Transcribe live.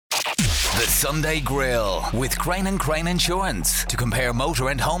The Sunday Grill with Crane and Crane Insurance. To compare motor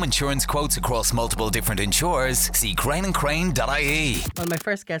and home insurance quotes across multiple different insurers, see craneandcrane.ie. Well, my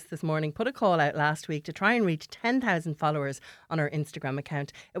first guest this morning put a call out last week to try and reach 10,000 followers on her Instagram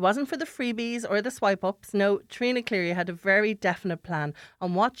account. It wasn't for the freebies or the swipe ups. No, Trina Cleary had a very definite plan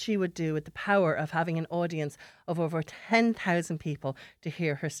on what she would do with the power of having an audience of over 10,000 people to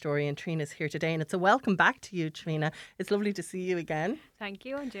hear her story. And Trina's here today, and it's a welcome back to you, Trina. It's lovely to see you again. Thank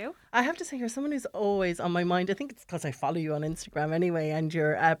you, and you. I have to say, you're someone who's always on my mind. I think it's because I follow you on Instagram anyway, and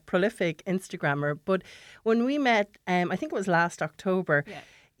you're a prolific Instagrammer. But when we met, I think it was last October,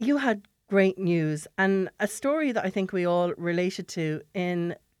 you had great news and a story that I think we all related to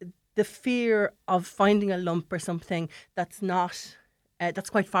in the fear of finding a lump or something that's not, that's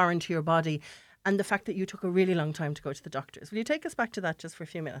quite foreign to your body. And the fact that you took a really long time to go to the doctors. Will you take us back to that just for a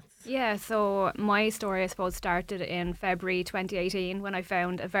few minutes? Yeah, so my story, I suppose, started in February 2018 when I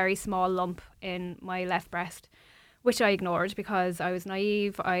found a very small lump in my left breast, which I ignored because I was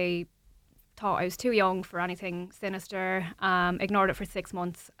naive. I thought I was too young for anything sinister. Ignored it for 6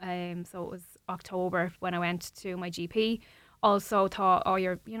 months. So it was October when I went to my GP. Also thought, oh,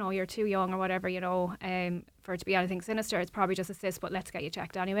 you're too young or whatever, for it to be anything sinister. It's probably just a cyst, but let's get you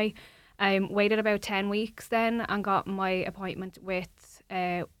checked anyway. Waited about 10 weeks then and got my appointment with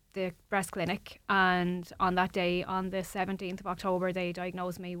the breast clinic, and on that day, on the 17th of October, they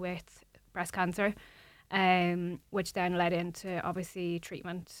diagnosed me with breast cancer, which then led into obviously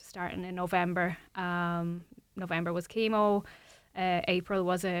treatment starting in November. November was chemo, April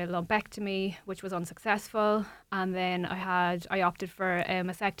was a lumpectomy, which was unsuccessful, and then I opted for a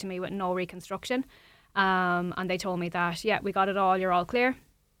mastectomy with no reconstruction, and they told me that, yeah, we got it all, you're all clear.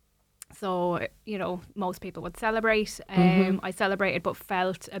 So, most people would celebrate. I celebrated but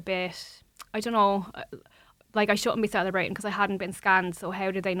felt a bit, I don't know, like I shouldn't be celebrating because I hadn't been scanned. So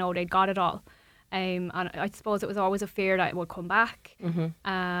how did they know they'd got it all? And I suppose it was always a fear that it would come back.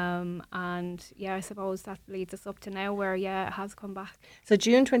 And yeah, I suppose that leads us up to now where, yeah, it has come back. So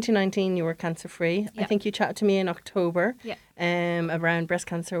June 2019, you were cancer free. Yeah. I think you chatted to me in October. Yeah. Around Breast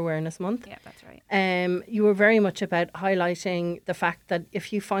Cancer Awareness Month. Yeah, that's right. You were very much about highlighting the fact that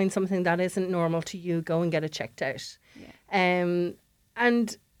if you find something that isn't normal to you, go and get it checked out. Yeah.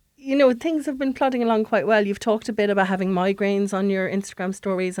 And things have been plodding along quite well. You've talked a bit about having migraines on your Instagram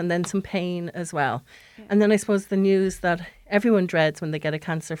stories and then some pain as well. Yeah. And then I suppose the news that everyone dreads when they get a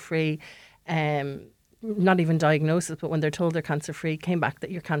cancer-free, not even diagnosis, but when they're told they're cancer-free, came back that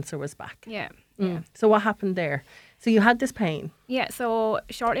your cancer was back. Yeah. So what happened there? So you had this pain. Yeah, so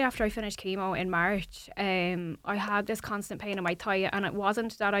shortly after I finished chemo in March, I had this constant pain in my thigh, and it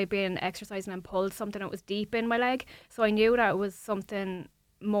wasn't that I'd been exercising and pulled something that was deep in my leg. So I knew that it was something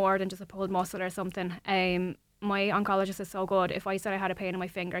more than just a pulled muscle or something. My oncologist is so good. If I said I had a pain in my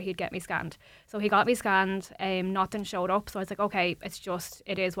finger, he'd get me scanned. So he got me scanned. Nothing showed up. So I was like, okay,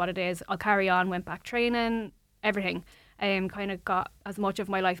 it is what it is. I'll carry on. Went back training, everything. Kind of got as much of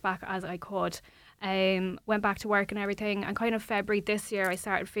my life back as I could. Went back to work and everything. And kind of February this year, I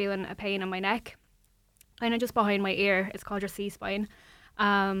started feeling a pain in my neck, kind of just behind my ear. It's called your C-spine.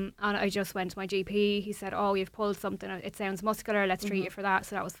 And I just went to my GP. He said, oh, you've pulled something. It sounds muscular. Let's treat you for that.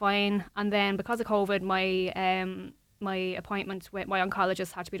 So that was fine. And then because of COVID, my appointment with my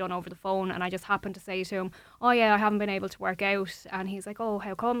oncologist had to be done over the phone. And I just happened to say to him, oh, yeah, I haven't been able to work out. And he's like, oh,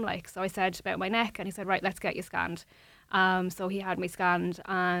 how come? So I said about my neck. And he said, right, let's get you scanned. So he had me scanned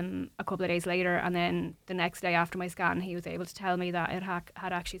a couple of days later. And then the next day after my scan, he was able to tell me that it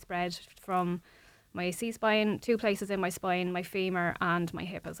had actually spread from my C-spine, 2 places in my spine, my femur and my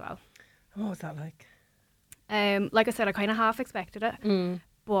hip as well. What was that like? Like I said, I kind of half expected it,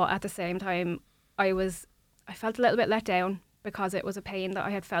 but at the same time, I felt a little bit let down because it was a pain that I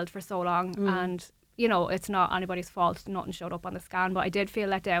had felt for so long, and it's not anybody's fault. Nothing showed up on the scan, but I did feel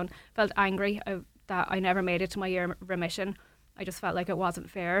let down. Felt angry that I never made it to my year remission. I just felt like it wasn't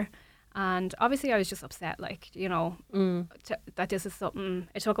fair. And obviously I was just upset, that this is something,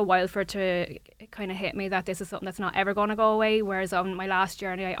 it took a while for it to kind of hit me that this is something that's not ever going to go away. Whereas on my last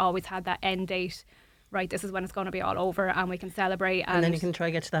journey, I always had that end date, right, this is when it's going to be all over and we can celebrate. And then you can try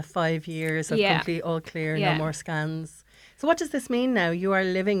to get to that 5 years of complete all clear, no more scans. So what does this mean now? You are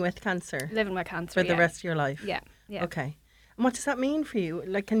living with cancer? Living with cancer, for the rest of your life? Yeah. Okay. And what does that mean for you?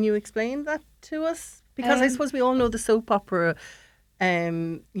 Can you explain that to us? Because I suppose we all know the soap opera,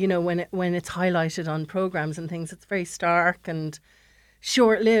 when it's highlighted on programmes and things, it's very stark and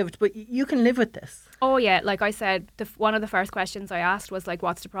short-lived, but you can live with this. Oh yeah, like I said, one of the first questions I asked was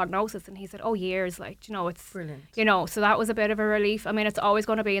what's the prognosis? And he said, years, it's brilliant. So that was a bit of a relief. I mean, it's always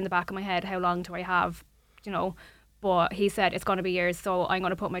going to be in the back of my head, how long do I have, But he said it's going to be years, so I'm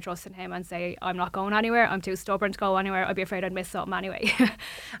going to put my trust in him and say I'm not going anywhere. I'm too stubborn to go anywhere. I'd be afraid I'd miss something anyway.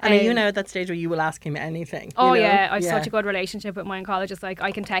 And are you now at that stage where you will ask him anything? Oh, you know? yeah. I've such a good relationship with my oncologist. Like,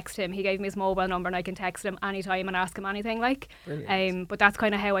 I can text him. He gave me his mobile number and I can text him anytime and ask him anything. Like, but that's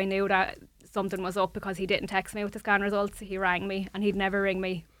kind of how I knew that something was up, because he didn't text me with the scan results. He rang me, and he'd never ring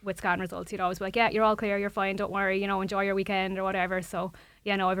me with scan results. He'd always be like, yeah, you're all clear, you're fine, don't worry, you know, enjoy your weekend or whatever. So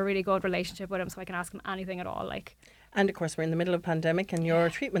yeah, no, I have a really good relationship with him, so I can ask him anything at all. Like, and of course we're in the middle of a pandemic and your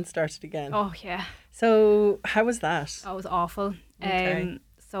treatment started again. Oh yeah. So how was that? Oh, it was awful. Okay.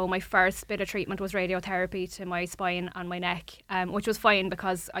 So my first bit of treatment was radiotherapy to my spine and my neck, which was fine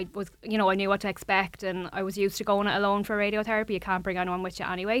because I was, you know, I knew what to expect and I was used to going it alone for radiotherapy. You can't bring anyone with you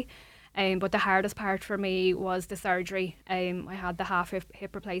anyway. But the hardest part for me was the surgery. I had the half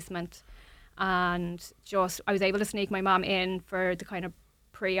hip replacement, and I was able to sneak my mum in for the kind of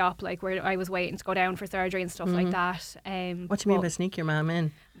pre-op, like where I was waiting to go down for surgery and stuff like that. What do you mean by sneak your mum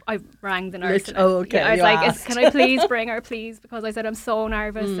in? I rang the nurse. Okay. Yeah, I was like, can I please bring her, please? Because I said I'm so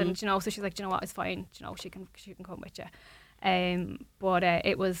nervous, and you know, so she's like, do you know what, it's fine. You know, she can come with you. But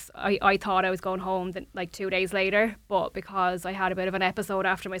it was, I thought I was going home like 2 days later, but because I had a bit of an episode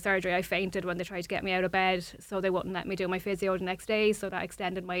after my surgery, I fainted when they tried to get me out of bed, so they wouldn't let me do my physio the next day, so that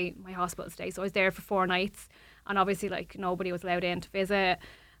extended my hospital stay. So I was there for 4 nights, and obviously like nobody was allowed in to visit,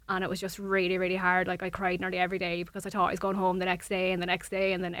 and it was just really, really hard. Like, I cried nearly every day because I thought I was going home the next day, and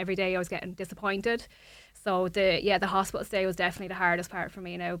then every day I was getting disappointed. So the hospital stay was definitely the hardest part for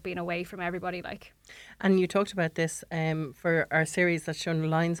me now, being away from everybody. Like, and you talked about this for our series that's shown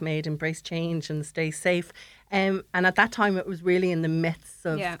Lines Made, Embrace Change and Stay Safe. And at that time it was really in the midst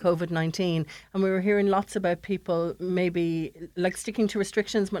of COVID-19, and we were hearing lots about people maybe like sticking to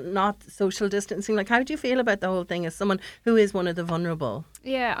restrictions but not social distancing. Like, how do you feel about the whole thing as someone who is one of the vulnerable?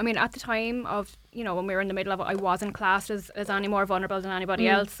 Yeah, I mean, at the time of, you know, when we were in the middle of it, I wasn't classed as any more vulnerable than anybody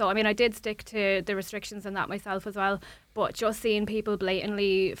else. So I mean, I did stick to the restrictions and that myself as well, but just seeing people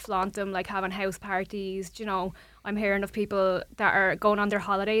blatantly flaunt them, like having house parties, you know, I'm hearing of people that are going on their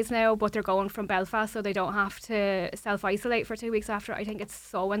holidays now, but they're going from Belfast so they don't have to self-isolate for 2 weeks after. I think it's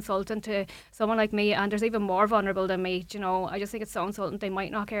so insulting to someone like me, and there's even more vulnerable than me, you know. I just think it's so insulting. They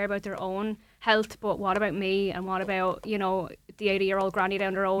might not care about their own health, but what about me, and what about, you know, the 80-year-old granny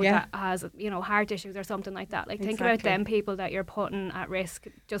down the road that has, you know, heart issues or something like that. Like, think about them people that you're putting at risk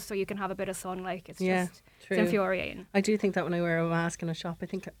just so you can have a bit of sun. Like, it's just it's infuriating. I do think that when I wear a mask in a shop, I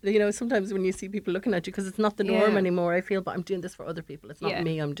think, you know, sometimes when you see people looking at you, because it's not the norm anymore, I feel, but I'm doing this for other people, it's not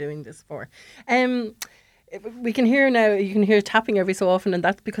me I'm doing this for. We can hear now, you can hear tapping every so often, and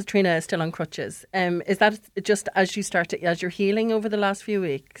that's because Trina is still on crutches. Is that just as you're healing over the last few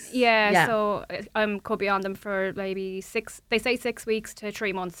weeks? Yeah. So I could be on them for maybe 6 weeks to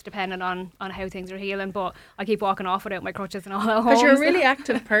 3 months, depending on how things are healing. But I keep walking off without my crutches and all at home. Because you're a really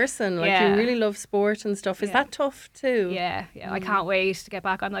active person, like you really love sport and stuff. Is that tough too? Yeah. I can't wait to get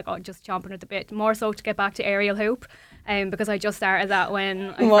back. I'm like, just chomping at the bit. More so to get back to aerial hoop. Because I just started that when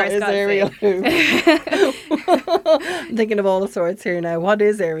I first got aerial hoop? I'm thinking of all sorts here now. What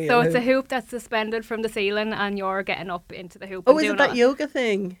is aerial hoop? So it's a hoop that's suspended from the ceiling and you're getting up into the hoop. Oh, is it that yoga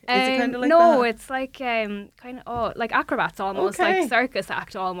thing? Is it kind of like no, that? it's like like acrobats almost, like circus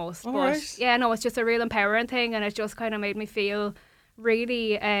act almost. All but right. yeah, no, it's just a real empowering thing, and it just kind of made me feel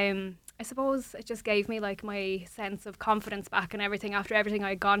really I suppose it just gave me like my sense of confidence back and everything after everything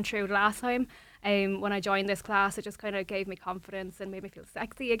I'd gone through last time. When I joined this class, it just kind of gave me confidence and made me feel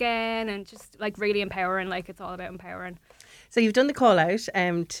sexy again, and just like really empowering. Like, it's all about empowering. So you've done the call out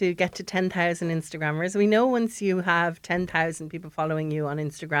to get to 10,000 Instagrammers. We know once you have 10,000 people following you on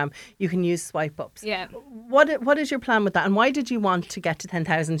Instagram, you can use swipe ups. Yeah. What is your plan with that, and why did you want to get to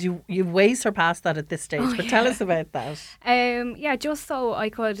 10,000? You've way surpassed that at this stage, but tell us about that. Just so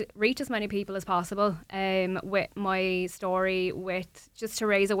I could reach as many people as possible with my story, just to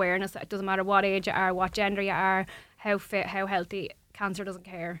raise awareness. It doesn't matter what age you are, what gender you are, how fit, how healthy. Cancer doesn't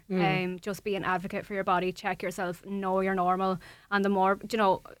care. Just be an advocate for your body. Check yourself. Know you're normal. And the more, you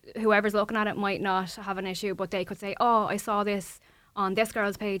know, whoever's looking at it might not have an issue, but they could say, oh, I saw this on this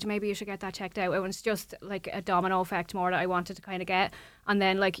girl's page, maybe you should get that checked out. It was just like a domino effect more that I wanted to kind of get. And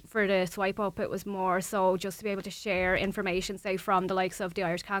then like for the swipe up, it was more so just to be able to share information, say from the likes of the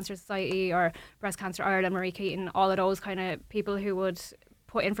Irish Cancer Society or Breast Cancer Ireland, Marie Keaton, all of those kind of people who would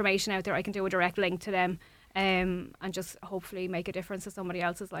put information out there. I can do a direct link to them and just hopefully make a difference to somebody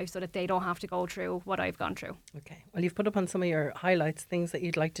else's life so that they don't have to go through what I've gone through. Okay. Well, you've put up on some of your highlights, things that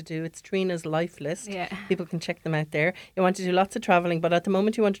you'd like to do. It's Trina's life list. Yeah. People can check them out there. You want to do lots of travelling, but at the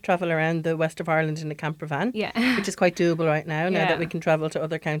moment you want to travel around the west of Ireland in a camper van, which is quite doable right now that we can travel to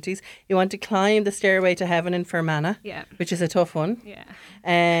other counties. You want to climb the Stairway to Heaven in Fermanagh, which is a tough one.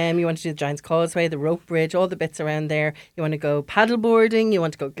 You want to do the Giant's Causeway, the rope bridge, all the bits around there. You want to go paddleboarding, you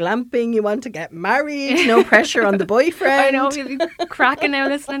want to go glamping, you want to get married, no pressure on the boyfriend. I know, he'll be cracking now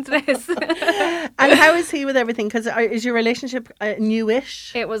listening to this. And how is he with everything? Because is your relationship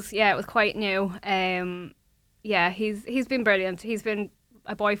newish? It was quite new. He's been brilliant. He's been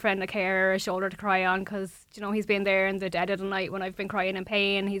a boyfriend, a carer, a shoulder to cry on, because he's been there in the dead of the night when I've been crying in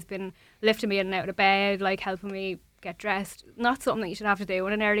pain. He's been lifting me in and out of bed, like helping me get dressed. Not something that you should have to do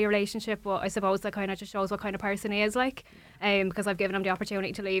in an early relationship, but I suppose that kind of just shows what kind of person he is like, because I've given him the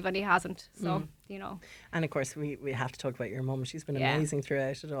opportunity to leave and he hasn't, so And of course we have to talk about your mum. She's been amazing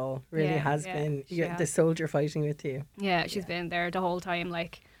throughout it all, really has been the soldier fighting with you. She's been there the whole time,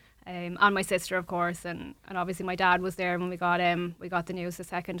 like, and my sister of course, and obviously my dad was there when we got the news the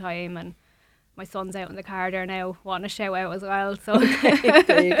second time, and my son's out in the car there now wanting to shout out as well. So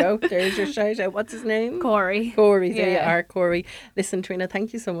there you go. There's your shout out. What's his name? Corey. There you are, Corey. Listen, Trina,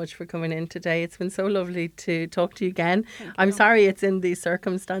 thank you so much for coming in today. It's been so lovely to talk to you again. I'm sorry it's in these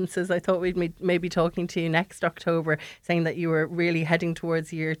circumstances. I thought we'd maybe talking to you next October, saying that you were really heading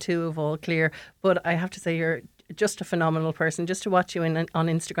towards year 2 of All Clear. But I have to say you're just a phenomenal person. Just to watch you on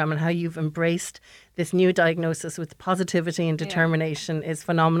Instagram and how you've embraced this new diagnosis with positivity and determination is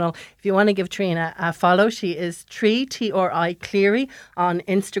phenomenal. If you want to give Trina a follow, she is Tri, Tri Cleary on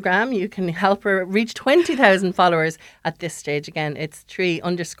Instagram. You can help her reach 20,000 followers at this stage. Again, it's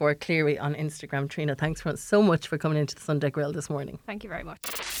Tri_Cleary on Instagram. Trina, thanks so much for coming into the Sunday Grill this morning. Thank you very much.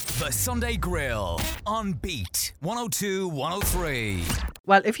 The Sunday Grill on Beat 102 103.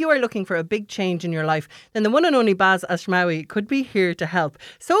 Well, if you are looking for a big change in your life, then the one and only Baz Ashmahy could be here to help.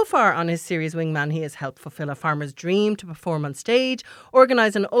 So far on his series Wingman, he has helped fulfil a farmer's dream to perform on stage,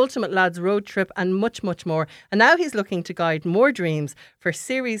 organise an ultimate lads road trip and much, much more. And now he's looking to guide more dreams for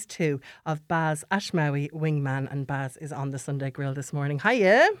series 2 of Baz Ashmahy Wingman. And Baz is on the Sunday Grill this morning.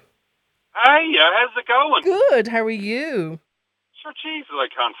 Hiya. Hiya, how's it going? Good, how are you? Sure, Jesus, I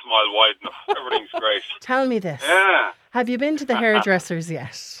can't smile wide enough. Everything's great. Tell me this. Yeah. Have you been to the hairdressers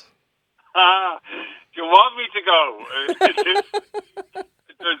yet? Do you want me to go?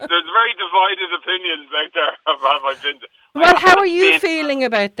 There's very divided opinions out there about my been. Well, how are you feeling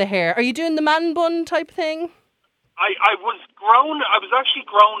about the hair? Are you doing the man bun type thing? I was actually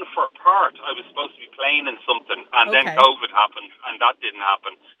grown for a part. I was supposed to be playing in something, and then COVID happened, and that didn't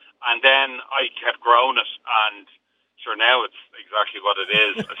happen. And then I kept growing it, and sure, now it's exactly what it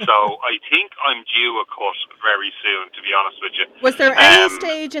is. So I think I'm due a cut very soon, to be honest with you. Was there any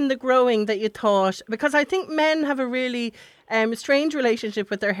stage in the growing that you thought, because I think men have a really strange relationship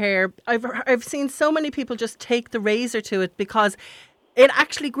with their hair. I've seen so many people just take the razor to it because it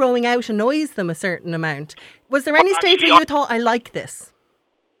actually growing out annoys them a certain amount. Was there any stage where you thought, I like this?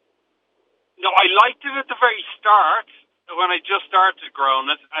 No, I liked it at the very start when I just started growing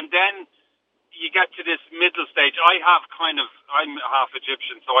it, and then you get to this middle stage. I'm half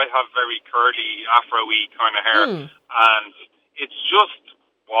Egyptian, so I have very curly, afro-y kind of hair, and it's just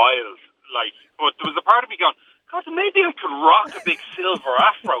wild. But there was a part of me going, God, maybe I could rock a big silver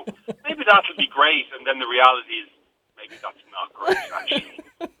afro. Maybe that'll be great. And then the reality is, maybe that's not great, actually.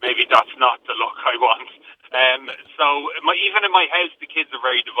 Maybe that's not the look I want. Even in my house, the kids are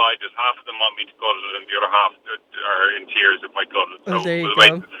very divided. Half of them want me to cuddle it, and the other half are in tears if I cuddle it. So there you we'll go.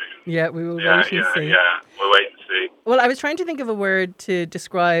 wait and see. Yeah, we will wait and see. Yeah, we'll wait and see. Well, I was trying to think of a word to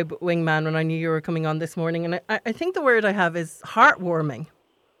describe Wingman when I knew you were coming on this morning, and I think the word I have is heartwarming.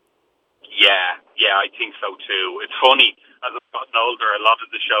 Yeah, I think so too. It's funny, as I've gotten older, a lot of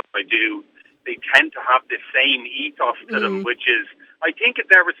the shows I do, they tend to have the same ethos to them, which is, I think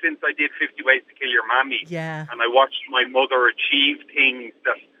it's ever since I did 50 Ways to Kill Your Mammy, and I watched my mother achieve things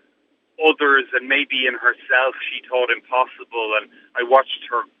that others and maybe in herself she thought impossible, and I watched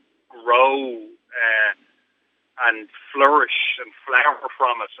her grow and flourish and flower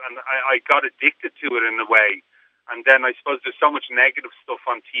from it, and I got addicted to it in a way. And then I suppose there's so much negative stuff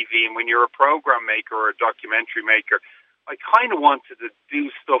on TV, and when you're a program maker or a documentary maker, I kind of wanted to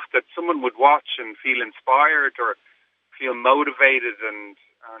do stuff that someone would watch and feel inspired or feel motivated, and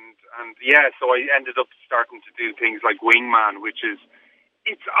so I ended up starting to do things like Wingman, which is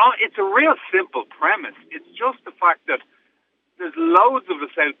it's a real simple premise. It's just the fact that there's loads of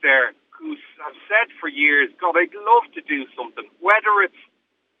us out there who have said for years, God, I'd love to do something, whether it's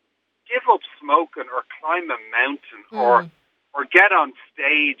give up smoking or climb a mountain or get on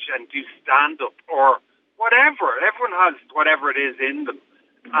stage and do stand-up or whatever. Everyone has whatever it is in them.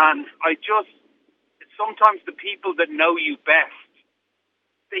 And sometimes the people that know you best,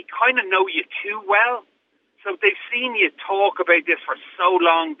 they kind of know you too well. So they've seen you talk about this for so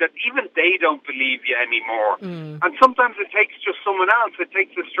long that even they don't believe you anymore. And sometimes it takes just someone else. It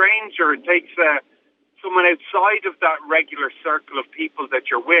takes a stranger. It takes someone outside of that regular circle of people that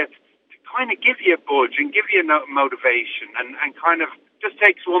you're with to kind of give you a budge and give you a motivation and kind of just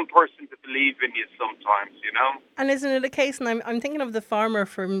takes one person to believe in you sometimes, you know. And isn't it a case, and I'm thinking of the farmer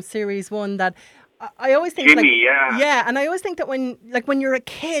from series 1, that I always think Jimmy, and I always think that when you're a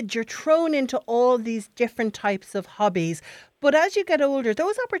kid, you're thrown into all these different types of hobbies. But as you get older,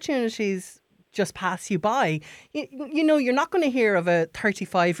 those opportunities just pass you by. You know, you're not going to hear of a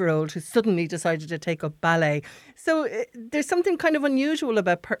 35-year-old who suddenly decided to take up ballet. So there's something kind of unusual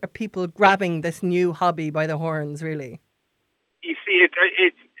about people grabbing this new hobby by the horns, really. You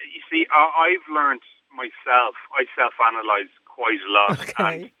see, I've learned myself. I self-analyze quite a lot.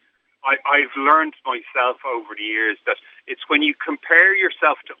 Okay. And I've learned myself over the years that it's when you compare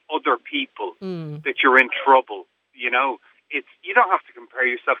yourself to other people that you're in trouble. You know, you don't have to compare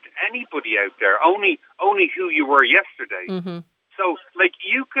yourself to anybody out there. Only who you were yesterday. So, like,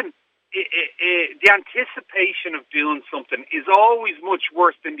 you can. The anticipation of doing something is always much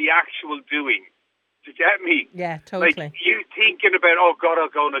worse than the actual doing. Do you get me? Yeah, totally. Like, you thinking about, oh God,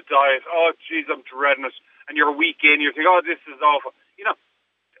 I'll go on a diet. Oh, geez, I'm dreading it. And you're a week in, you're thinking, oh, this is awful. You know,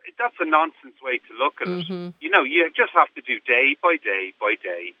 that's a nonsense way to look at it. You know, you just have to do day by day by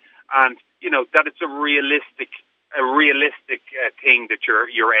day, and you know that it's a realistic thing that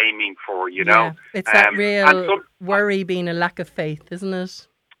you're aiming for. You know, it's that real worry being a lack of faith, isn't it?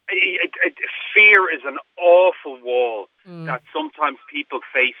 Fear is an awful wall that sometimes people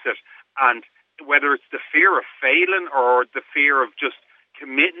face it, and whether it's the fear of failing or the fear of just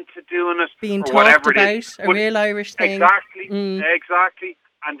committing to doing it, being or talked whatever about, it is, a real Irish thing. Exactly.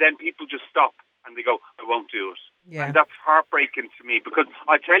 And then people just stop and they go, I won't do it. Yeah. And that's heartbreaking to me, because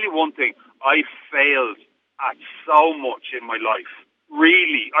I tell you one thing, I failed at so much in my life.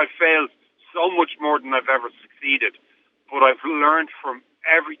 Really, I failed so much more than I've ever succeeded. But I've learned from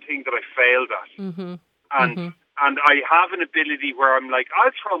everything that I failed at. And I have an ability where I'm like,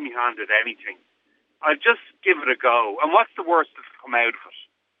 I'll throw my hand at anything. I'll just give it a go. And what's the worst that can come out of it?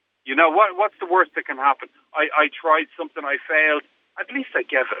 You know, what's the worst that can happen? I tried something, I failed. At least I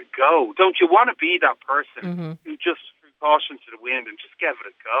gave it a go. Don't you want to be that person who just threw caution to the wind and just gave it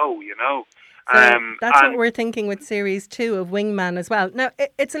a go, you know? So that's what we're thinking with series 2 of Wingman as well. Now,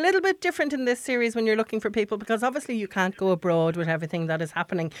 it's a little bit different in this series when you're looking for people, because obviously you can't go abroad with everything that is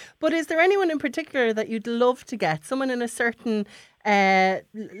happening. But is there anyone in particular that you'd love to get? Someone in a certain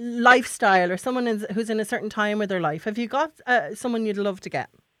lifestyle, or someone who's in a certain time of their life? Have you got someone you'd love to get?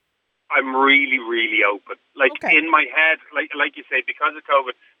 I'm really, really open. Like, in my head, like you say, because of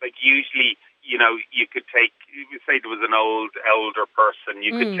COVID, like, usually, you know, you could take, say there was an older person,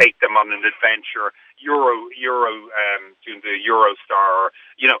 you could take them on an adventure, doing the Eurostar, or,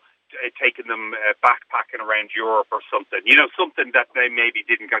 you know, taking them backpacking around Europe or something, you know, something that they maybe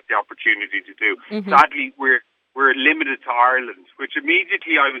didn't get the opportunity to do. Sadly, we're limited to Ireland, which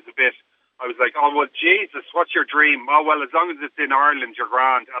immediately I was like, oh, well, Jesus, what's your dream? Oh, well, as long as it's in Ireland, you're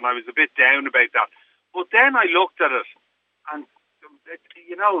grand. And I was a bit down about that. But then I looked at it, and,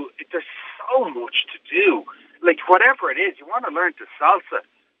 you know, there's so much to do. Like, whatever it is, you want to learn to salsa.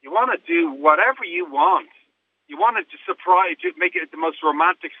 You want to do whatever you want. You want to make it the most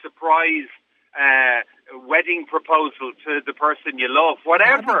romantic surprise wedding proposal to the person you love.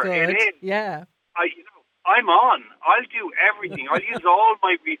 Whatever it is. Yeah. I'm on. I'll do everything. I'll use all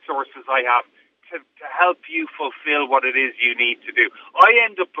my resources I have to help you fulfill what it is you need to do. I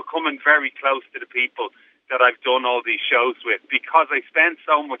end up becoming very close to the people that I've done all these shows with, because I spend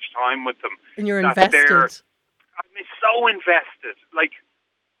so much time with them. And you're invested. I'm so invested. Like,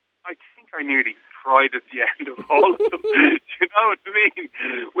 I think I nearly cried at the end of all of them. Do you know what I mean?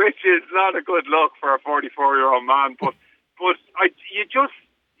 Which is not a good look for a 44-year-old man. But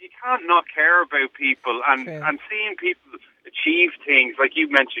you can't not care about people and seeing people achieve things. Like you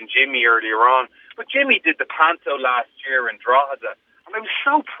mentioned Jimmy earlier on. But Jimmy did the Panto last year in Drogheda. And I was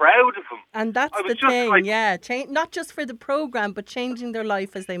so proud of him. And that's the thing, not just for the programme, but changing their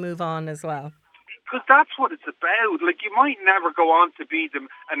life as they move on as well. Because that's what it's about. Like, you might never go on to be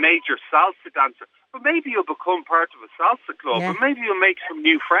a major salsa dancer, but maybe you'll become part of a salsa club, and maybe you'll make some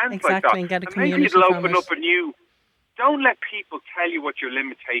new friends like that. And get a and community maybe it'll from open it. up a new... Don't let people tell you what your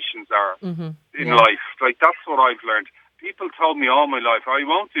limitations are in life. Like, that's what I've learned. people told me all my life, I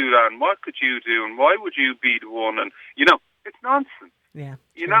won't do that, and what could you do, and why would you be the one? And, it's nonsense. Yeah.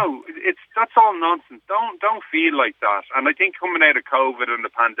 That's all nonsense. Don't feel like that. And I think coming out of COVID and the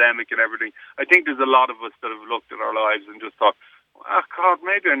pandemic and everything, I think there's a lot of us that have looked at our lives and just thought, oh, God,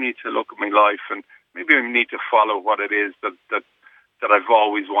 maybe I need to look at my life and maybe I need to follow what it is that I've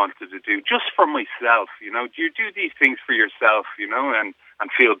always wanted to do, just for myself. You do these things for yourself, and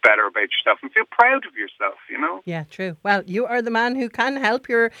feel better about yourself and feel proud of yourself, Yeah, true. Well, you are the man who can help.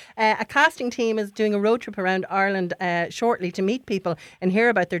 A casting team is doing a road trip around Ireland shortly to meet people and hear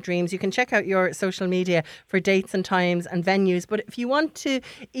about their dreams. You can check out your social media for dates and times and venues. But if you want to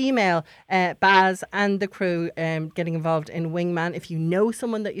email Baz and the crew getting involved in Wingman, if you know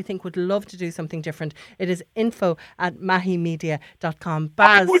someone that you think would love to do something different, it is info@mahimedia.com.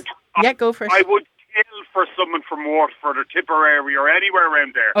 Baz, go for it. I would kill for someone from Waterford or Tipperary or anywhere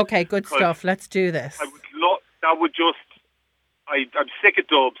around there. Okay, good stuff. Let's do this. I would I'm sick of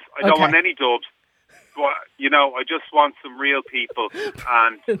dubs. I don't want any dubs. But, I just want some real people.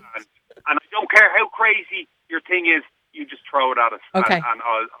 And I don't care how crazy your thing is, you just throw it at us. Okay. And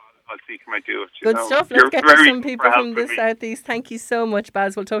I'll see if I do it. Good stuff. Let's get to some people from the southeast. Thank you so much,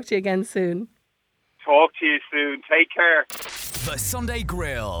 Baz. We'll talk to you again soon. Talk to you soon. Take care. The Sunday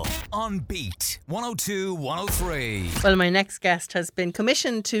Grill on Beat 102-103. Well, my next guest has been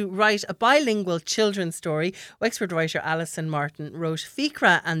commissioned to write a bilingual children's story. Wexford writer Alison Martin wrote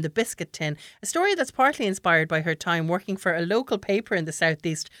Ficra and the Biscuit Tin, a story that's partly inspired by her time working for a local paper in the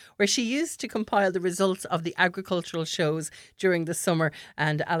southeast, where she used to compile the results of the agricultural shows during the summer.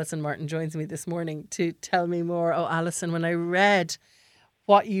 And Alison Martin joins me this morning to tell me more. Oh, Alison, when I read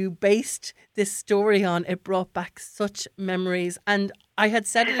what you based this story on, it brought back such memories. And I had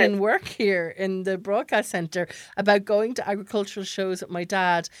said it in work here in the broadcast centre about going to agricultural shows with my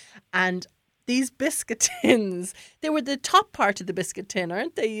dad, and these biscuit tins, they were the top part of the biscuit tin,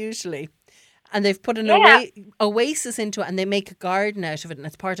 aren't they, usually? And they've put an oasis into it, and they make a garden out of it, and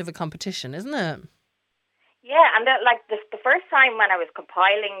it's part of a competition, isn't it? Yeah, and the first time when I was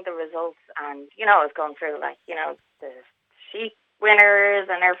compiling the results, and I was going through the sheep winners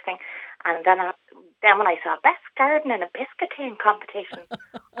and everything, and then when I saw Best Garden in a Biscuit Tin competition,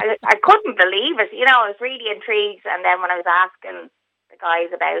 I couldn't believe it. I was really intrigued, and then when I was asking the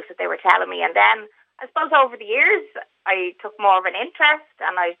guys about it, they were telling me, and then I suppose over the years I took more of an interest,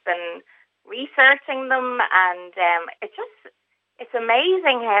 and I've been researching them, and it's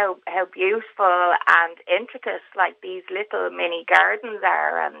amazing how beautiful and intricate these little mini gardens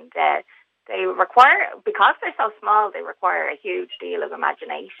are, and they require, because they're so small, they require a huge deal of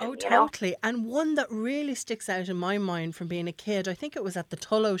imagination. Oh, totally. And one that really sticks out in my mind from being a kid, I think it was at the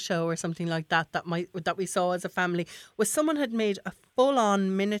Tullow show or something like that we saw as a family, was someone had made a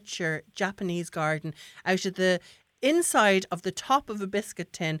full-on miniature Japanese garden out of the inside of the top of a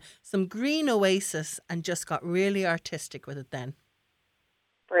biscuit tin, some green oasis, and just got really artistic with it then.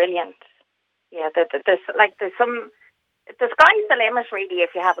 Brilliant. Yeah, there's some... The sky's the limit, really,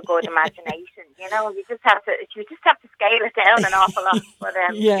 if you have a good imagination. You just have to scale it down an awful lot. But,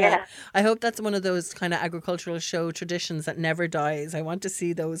 yeah, I hope that's one of those kind of agricultural show traditions that never dies. I want to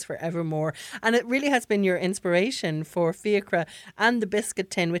see those forevermore. And it really has been your inspiration for Ficra and the Biscuit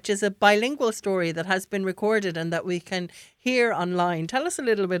Tin, which is a bilingual story that has been recorded and that we can hear online. Tell us a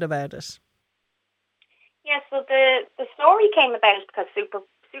little bit about it. Yeah, so the story came about because Super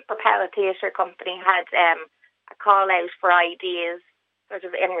Pella Theatre Company had a call out for ideas sort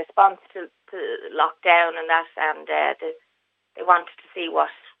of in response to lockdown and that, and they wanted to see what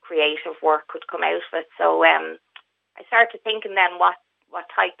creative work could come out of it. So I started thinking then what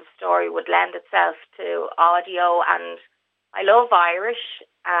type of story would lend itself to audio, and I love Irish,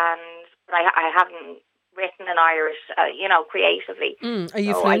 but I haven't written in Irish, creatively. Are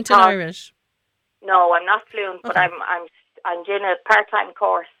you fluent in Irish? No, I'm not fluent, okay. But I'm doing a part-time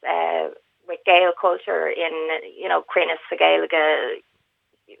course with Gael culture in, Crinas, Gaeilge,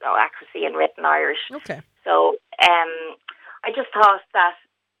 accuracy in written Irish. Okay. So I just thought that,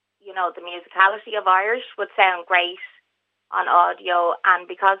 the musicality of Irish would sound great on audio, and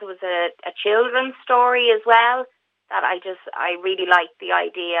because it was a children's story as well, that I really liked the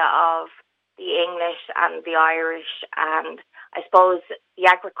idea of the English and the Irish, and I suppose the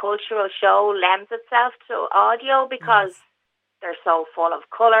agricultural show lends itself to audio because they're so full of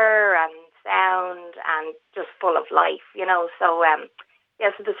colour and sound and just full of life, So,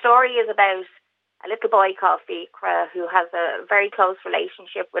 so the story is about a little boy called Ficra who has a very close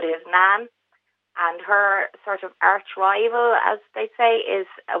relationship with his nan, and her sort of arch rival, as they say, is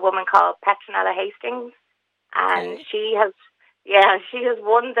a woman called Petronella Hastings, and she has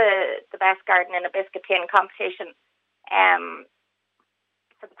won the Best Garden in a Biscuit Tin competition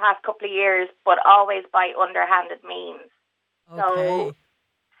for the past couple of years, but always by underhanded means. Okay.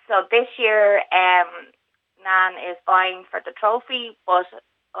 So this year, Nan is vying for the trophy, but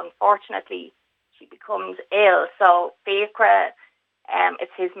unfortunately, she becomes ill. So Fiacre,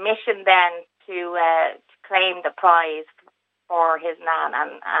 it's his mission then to claim the prize for his Nan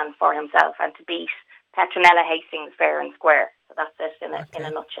and for himself, and to beat Petronella Hastings fair and square. So that's it in a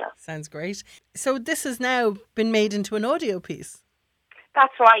nutshell. Sounds great. So this has now been made into an audio piece.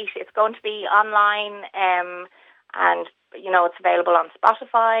 That's right. It's going to be online, and it's available on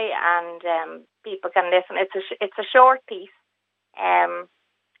Spotify, and people can listen. It's a short piece, and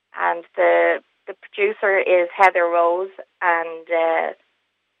the producer is Heather Rose, and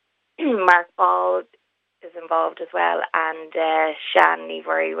Mark Ball is involved as well, and Shan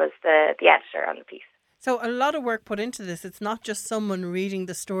Nevery was the editor on the piece. So a lot of work put into this. It's not just someone reading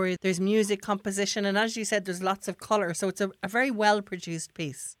the story. There's music, composition, and as you said, there's lots of colour. So it's a very well-produced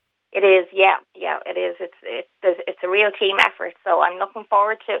piece. It is, yeah, it is. It's a real team effort. So I'm looking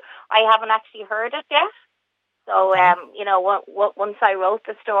forward to. I haven't actually heard it yet. So once I wrote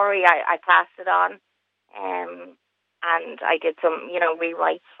the story, I passed it on, and I did some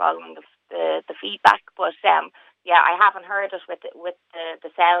rewrites following the feedback. But I haven't heard it with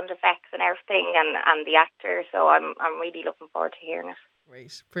the sound effects and everything, and the actor. So I'm really looking forward to hearing it.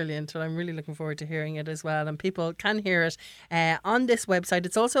 Great, brilliant. Well, I'm really looking forward to hearing it as well. And people can hear it on this website.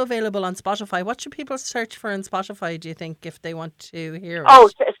 It's also available on Spotify. What should people search for on Spotify, do you think, if they want to hear it? Oh,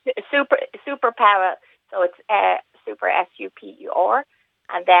 Super Power. So it's Super SUPER,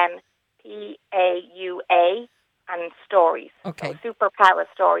 and then PAUA and Stories. Okay. So Super Power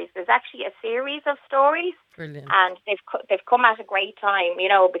Stories. There's actually a series of stories. Brilliant. And they've come at a great time,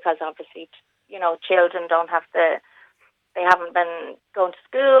 because obviously, children they haven't been going to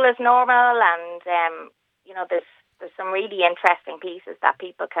school as normal, and there's some really interesting pieces that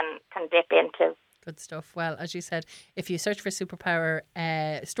people can dip into. Good stuff. Well, as you said, if you search for Superpower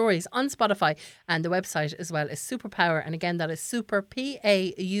Stories on Spotify, and the website as well is Superpower, and again that is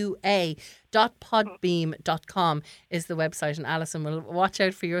superpaua.podbeam.com is the website, and Alison will watch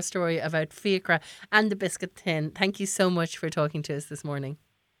out for your story about Fiacre and the biscuit tin. Thank you so much for talking to us this morning.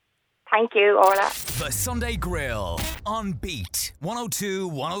 Thank you, Orla. The Sunday Grill on Beat 102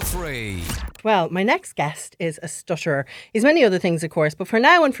 103. Well, my next guest is a stutterer. He's many other things, of course, but for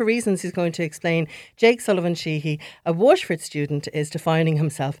now and for reasons he's going to explain, Jake Sullivan-Sheehy, a Waterford student, is defining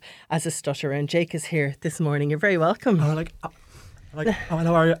himself as a stutterer. And Jake is here this morning. You're very welcome. How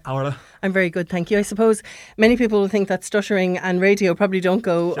are you, Orla? I'm very good, thank you. I suppose many people will think that stuttering and radio probably don't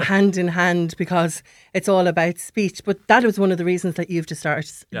go hand in hand because it's all about speech, but that was one of the reasons that you've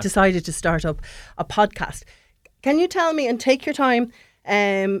decided to start up a podcast. Can you tell me, and take your time,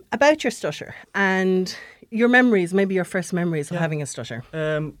 about your stutter and your memories, maybe your first memories of having a stutter?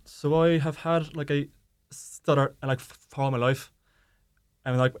 So I have had a stutter for all my life,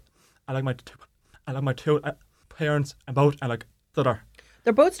 and my two parents and both stutter.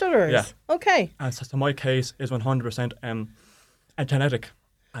 They're both stutterers? Yeah. Okay. And so my case is 100% genetic.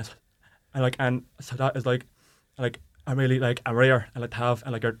 And so that is I really a rare and to have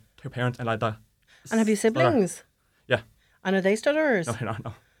your two parents and that. And have you siblings? Stutter. Yeah. And are they stutterers? No.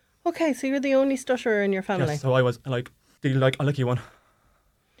 Okay, so you're the only stutterer in your family. Yes, so I was the unlucky one.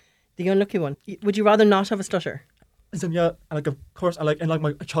 The unlucky one. Would you rather not have a stutter? So yeah, of course, in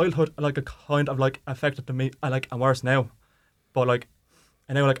my childhood, it kind of affected me. I'm worse now, but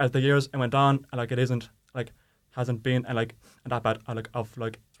and now as the years went on, it isn't hasn't been that bad of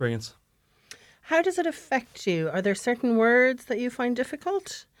experience. How does it affect you? Are there certain words that you find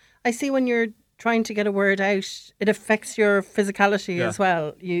difficult? I see when you're trying to get a word out, it affects your physicality as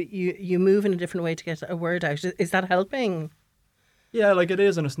well. You move in a different way to get a word out. Is that helping? Yeah, it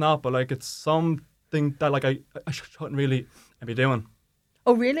is and it's not, but it's something that I shouldn't really be doing.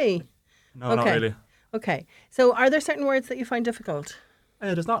 Oh, really? No, okay. Not really. Okay. So are there certain words that you find difficult?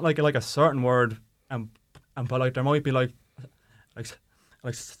 There's not a certain word, but there might be say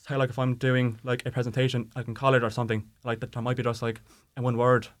if I'm doing a presentation in college or something, that there might be just in one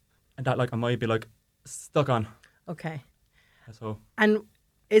word, and that I might be stuck on. Okay. So. And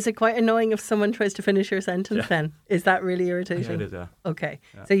is it quite annoying if someone tries to finish your sentence then? Is that really irritating? Yeah, it is, yeah. Okay.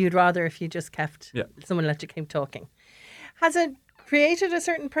 Yeah. So you'd rather if you just kept, someone let you keep talking. Has it created a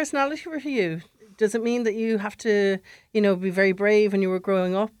certain personality for you? Does it mean that you have to, be very brave when you were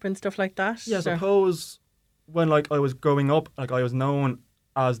growing up and stuff like that? Yeah, I suppose when I was growing up, I was known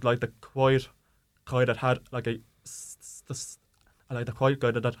as the quiet guy that had the quiet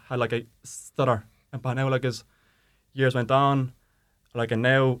guy that had a stutter. And by now as years went on, and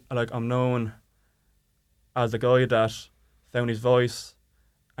now I'm known as a guy that found his voice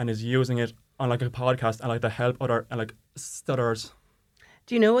and is using it on like a podcast and like to help other and like stutterers.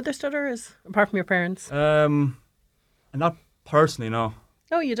 Do you know other stutterers apart from your parents? And not personally, no.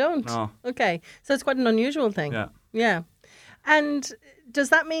 Oh, you don't? No. Okay. So it's quite an unusual thing. Yeah. Yeah. And does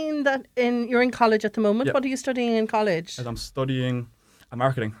that mean that you're in college at the moment? Yeah. What are you studying in college? As I'm studying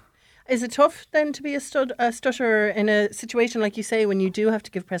marketing. Is it tough then to be a stutterer in a situation like you say when you do have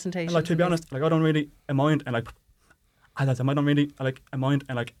to give presentations? And like to be honest, like I don't really mind and like as I said, I don't really like mind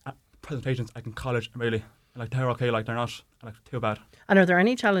and like presentations like in college really. Like they're okay, like they're not like too bad. And are there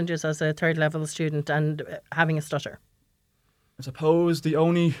any challenges as a third level student and having a stutter? I suppose the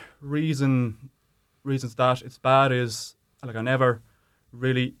only reasons that it's bad is like I never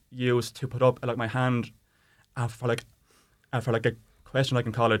really used to put up like my hand for like a question like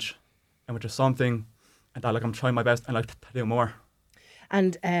in college, and which is something that like I'm trying my best and like to do more.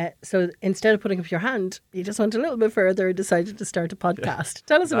 And so instead of putting up your hand, you just went a little bit further and decided to start a podcast. Yeah,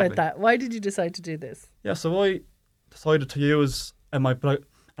 Tell us about that. Why did you decide to do this? Yeah, so I decided to use my like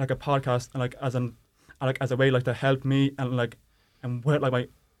a podcast and like as a way like to help me and like and with like my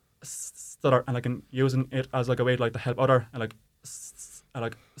stutter and like and using it as like a way like to help other and like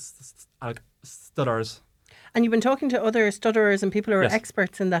stutterers. And you've been talking to other stutterers and people who are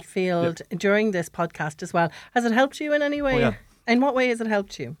experts in that field during this podcast as well. Has it helped you in any way? Oh, yeah. In what way has it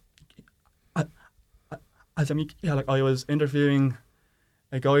helped you? Like I was interviewing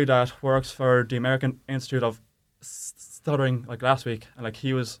a guy that works for the American Institute of Stuttering like last week, and like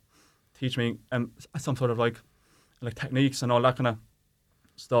he was teaching me some sort of like techniques and all that kind of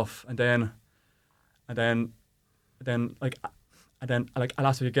stuff, and then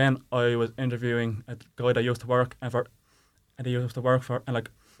last week again I was interviewing a guy that used to work for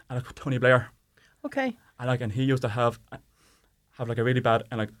Tony Blair. Okay. And he used to have like a really bad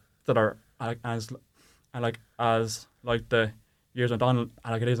and like stutter as the years went on,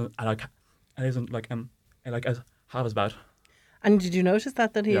 and it isn't as half as bad. And did you notice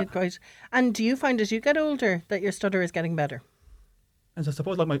that he had quite? And do you find as you get older that your stutter is getting better? And so I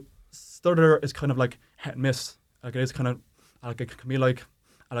suppose like my stutter is kind of like hit and miss. Like it is kind of like it can be like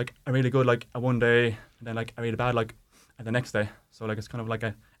a really good like a one day and then like a really bad like the next day. So like it's kind of like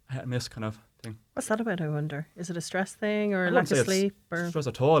a hit and miss kind of thing. What's that about, I wonder? Is it a stress thing or a lack of sleep? Or Stress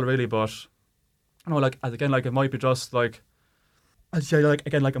at all really, but I know like as again like it might be just like I'd say like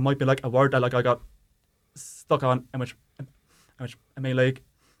again like it might be like a word that like I got stuck on and which may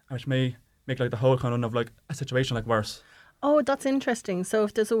make like the whole kind of like a situation like worse. Oh, that's interesting. So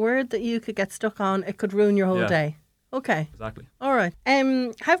if there's a word that you could get stuck on, it could ruin your whole day. Okay. Exactly. All right.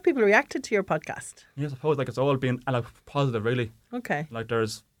 How have people reacted to your podcast? Yeah, I suppose like it's all been like positive really. Okay. Like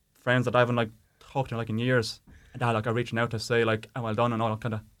there's friends that I haven't like talked to like in years and that like are reaching out to say like well done and all that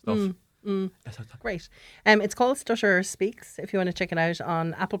kind of stuff. Great. It's called Stutter Speaks. If you want to check it out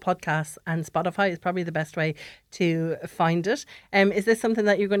on Apple Podcasts and Spotify, is probably the best way to find it. Is this something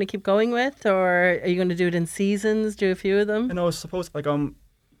that you're going to keep going with, or are you going to do it in seasons? Do a few of them? You know, I suppose like I'm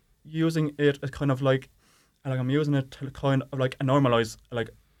using it as kind of like I'm using it to kind of like normalise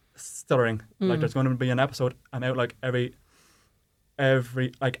like stuttering. Like there's going to be an episode I'm out like every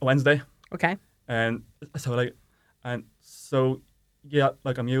like Wednesday. Okay. And so yeah,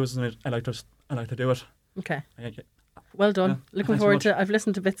 like I'm using it. I like to do it. Okay. Well done. Yeah, Looking forward to. I've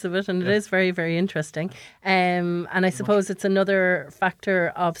listened to bits of it, and it is very, very interesting. And I suppose it's another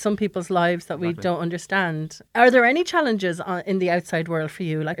factor of some people's lives that we don't understand. Are there any challenges in the outside world for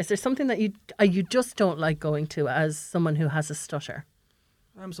you? Like, is there something that you just don't like going to as someone who has a stutter?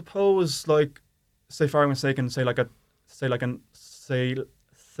 I suppose like say for argument's sake, and say like in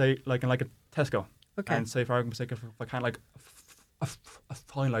like a Tesco. Okay. And say for argument's sake, if I can't like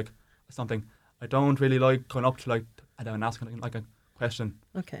find like something, I don't really like going up to like and asking like a question.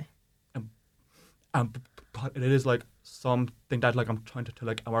 Okay. But it is like something that like I'm trying to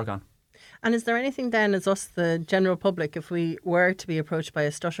like work on. And is there anything then, as us, the general public, if we were to be approached by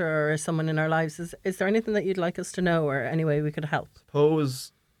a stutterer or someone in our lives, is there anything that you'd like us to know or any way we could help?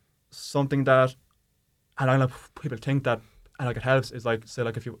 Suppose something that, and I know people think that and like it helps is like say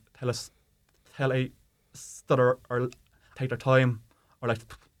like if you tell a stutter or take their time or like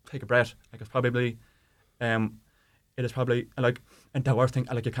take a breath, like it's probably it is probably like and the worst thing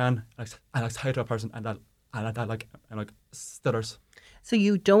like you can like say to a person and that like stutters. So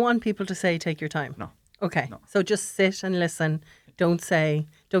you don't want people to say take your time? No. Okay. No. So just sit and listen. Don't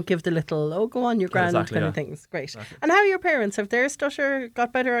give the little go on, you're grand kind of things. Great. Exactly. And how are your parents? Have their stutter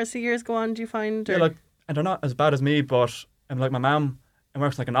got better as the years go on, do you find? Yeah, like and they're not as bad as me, but like my mum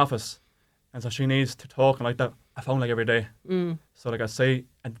works like an office, and so she needs to talk and like that a phone like every day. So like I say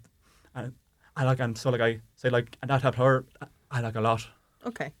and And so like I say like, and that helped her a lot.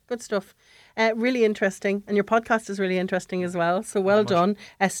 Okay, good stuff. Really interesting. And your podcast is really interesting as well. So well done.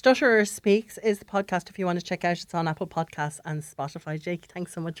 Stutterer Speaks is the podcast if you want to check out. It's on Apple Podcasts and Spotify. Jake,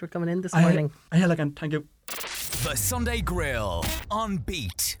 thanks so much for coming in this morning. And thank you. The Sunday Grill on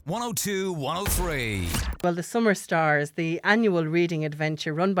Beat 102 103. Well, the Summer Stars, the annual reading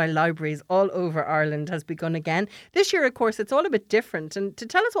adventure run by libraries all over Ireland, has begun again. This year, of course, it's all a bit different. And to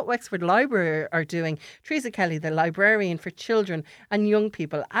tell us what Wexford Library are doing, Teresa Kelly, the librarian for children and young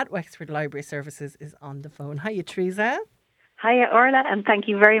people at Wexford Library Services, is on the phone. Hiya, Teresa. Hiya, Orla, and thank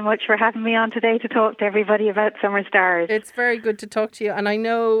you very much for having me on today to talk to everybody about Summer Stars. It's very good to talk to you, and I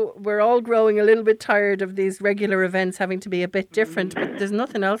know we're all growing a little bit tired of these regular events having to be a bit different, but there's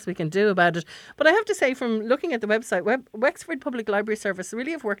nothing else we can do about it. But I have to say, from looking at the website, Wexford Public Library Service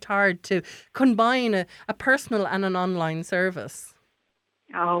really have worked hard to combine a personal and an online service.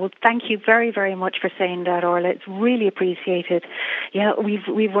 Oh, well, thank you very, very much for saying that, Orla. It's really appreciated. Yeah,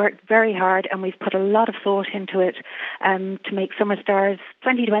 we've worked very hard and we've put a lot of thought into it to make Summer Stars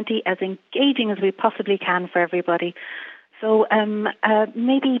 2020 as engaging as we possibly can for everybody. So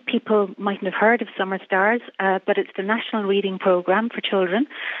maybe people mightn't have heard of Summer Stars, but it's the National Reading Programme for children,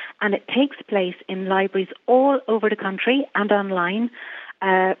 and it takes place in libraries all over the country and online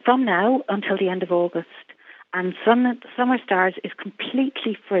from now until the end of August. And Summer Stars is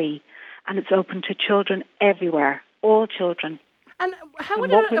completely free, and it's open to children everywhere, all children. And how would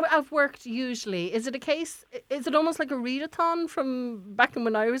it have worked usually? Is is it almost like a readathon from back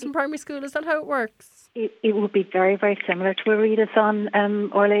when I was in primary school? Is that how it works? It would be very, very similar to a readathon,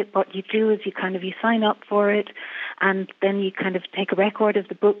 Orla. What you do is you sign up for it, and then you kind of take a record of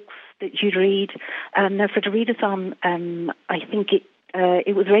the books that you'd read. Now, for the readathon, I think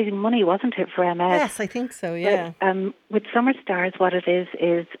it was raising money, wasn't it, for MS? Yes, I think so, yeah. But, with Summer Stars, what it is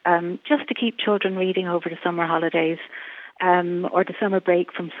just to keep children reading over the summer holidays or the summer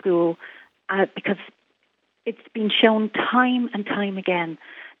break from school, because it's been shown time and time again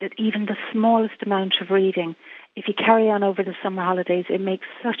that even the smallest amount of reading, if you carry on over the summer holidays, it makes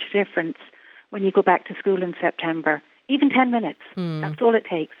such a difference when you go back to school in September. Even 10 minutes, that's all it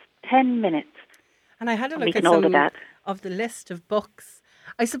takes, 10 minutes. And I had a look at some of the list of books.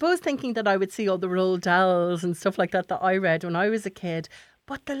 I suppose thinking that I would see all the Roald Dahls and stuff like that I read when I was a kid.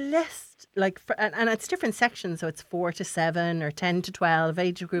 But the list, and it's different sections, so it's 4 to 7 or 10 to 12,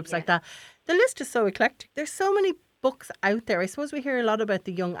 age groups like that. The list is so eclectic. There's so many books out there. I suppose we hear a lot about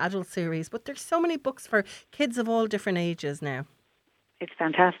the young adult series, but there's so many books for kids of all different ages now. It's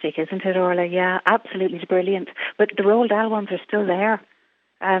fantastic, isn't it, Orla? Yeah, absolutely, it's brilliant. But the Roald Dahl ones are still there.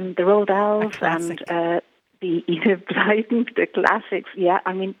 The Roald Dahls and the Edith Blyton, the classics. Yeah,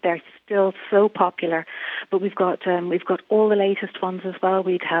 I mean they're still so popular. But we've got all the latest ones as well.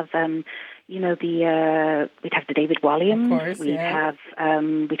 We'd have we'd have the David Walliams. Of course, we'd have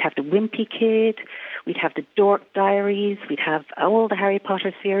the Wimpy Kid. We'd have the Dork Diaries. We'd have all the Harry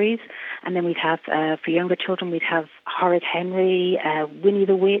Potter series, and then we'd have for younger children we'd have Horrid Henry, Winnie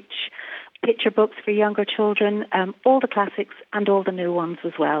the Witch, picture books for younger children, all the classics and all the new ones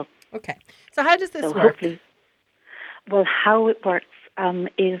as well. Okay, so how does this work? Well, how it works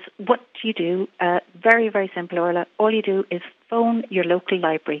is what you do, very, very simple, Orla. All you do is phone your local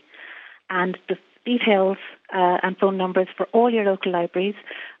library, and the details and phone numbers for all your local libraries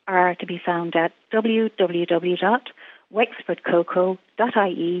are to be found at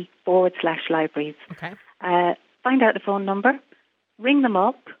www.wexfordcoco.ie/libraries. Okay. Find out the phone number, ring them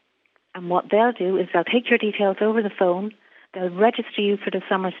up, and what they'll do is they'll take your details over the phone, they'll register you for the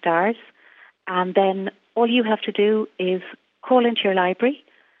Summer Stars, and then all you have to do is call into your library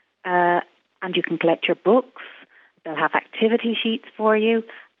and you can collect your books. They'll have activity sheets for you,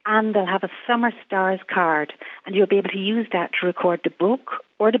 and they'll have a Summer Stars card, and you'll be able to use that to record the book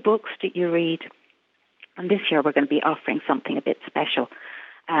or the books that you read. And this year we're going to be offering something a bit special.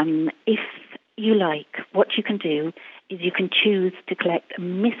 If you like, what you can do is you can choose to collect a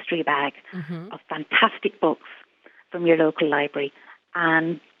mystery bag of fantastic books from your local library.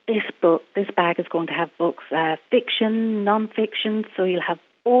 And this bag is going to have books, fiction, non-fiction, so you'll have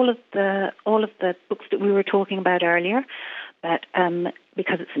all of the books that we were talking about earlier. But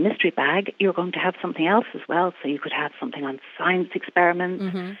because it's a mystery bag, you're going to have something else as well. So you could have something on science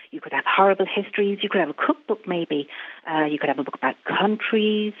experiments, you could have horrible histories, you could have a cookbook maybe, you could have a book about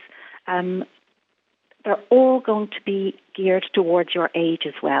countries. They're all going to be geared towards your age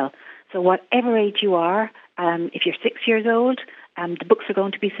as well. So whatever age you are, if you're 6 years old, the books are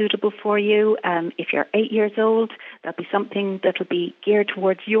going to be suitable for you. If you're 8 years old, there'll be something that'll be geared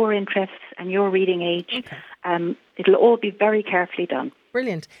towards your interests and your reading age. It'll all be very carefully done.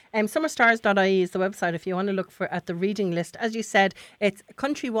 Brilliant. Summerstars.ie is the website if you want to look at the reading list. As you said, it's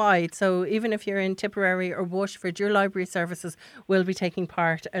countrywide, so even if you're in Tipperary or Wexford, your library services will be taking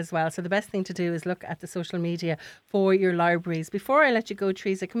part as well. So the best thing to do is look at the social media for your libraries. Before I let you go,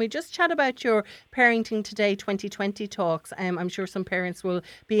 Teresa, can we just chat about your Parenting Today 2020 talks? I'm sure some parents will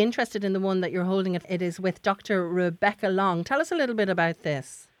be interested in the one that you're holding. It is with Dr. Rebecca Long. Tell us a little bit about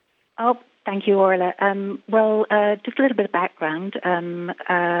this. Oh, thank you, Orla. Just a little bit of background.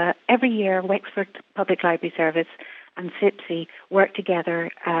 Every year, Wexford Public Library Service and CIPSI work together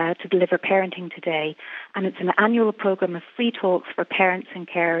to deliver Parenting Today, and it's an annual programme of free talks for parents and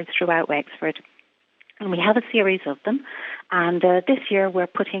carers throughout Wexford. And we have a series of them, and this year we're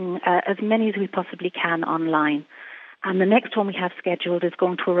putting as many as we possibly can online. And the next one we have scheduled is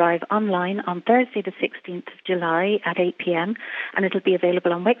going to arrive online on Thursday the 16th of July at 8 p.m. and it'll be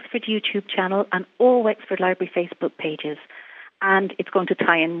available on Wexford YouTube channel and all Wexford Library Facebook pages. And it's going to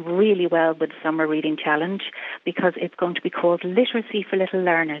tie in really well with the Summer Reading Challenge because it's going to be called Literacy for Little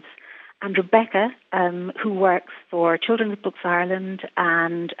Learners. And Rebecca, who works for Children's Books Ireland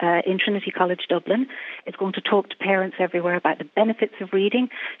and in Trinity College Dublin, is going to talk to parents everywhere about the benefits of reading.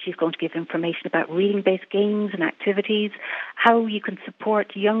 She's going to give information about reading-based games and activities, how you can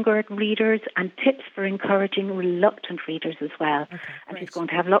support younger readers, and tips for encouraging reluctant readers as well. Okay, and she's going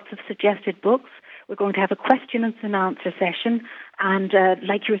to have lots of suggested books. We're going to have a question and answer session. And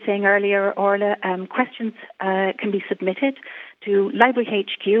like you were saying earlier, Orla, questions can be submitted to Library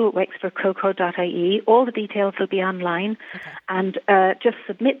HQ at wexfordcoco.ie. All the details will be online. Okay. And just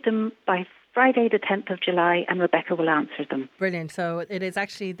submit them by Friday the 10th of July and Rebecca will answer them. Brilliant. So it is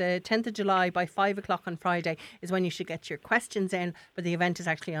actually the 10th of July by 5 o'clock on Friday is when you should get your questions in, but the event is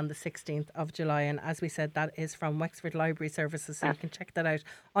actually on the 16th of July, and as we said, that is from Wexford Library Services, so you can check that out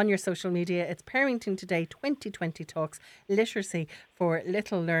on your social media. It's Parenting Today 2020 Talks, Literacy for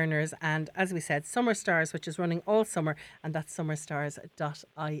Little Learners, and as we said, Summer Stars, which is running all summer, and that's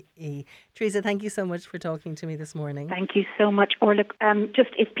summerstars.ie. Teresa, thank you so much for talking to me this morning. Thank you so much, Orla. Just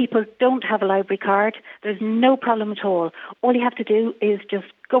if people don't have a library card, there's no problem at all. All you have to do is just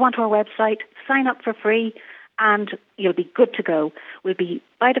go onto our website, sign up for free, and you'll be good to go. We'll be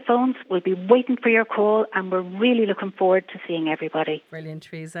by the phones, we'll be waiting for your call, and we're really looking forward to seeing everybody. Brilliant,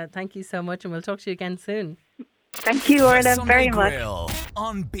 Teresa. Thank you so much, and we'll talk to you again soon. Thank you, Orla, very much.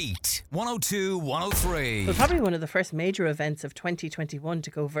 On Beat 102-103. Well, probably one of the first major events of 2021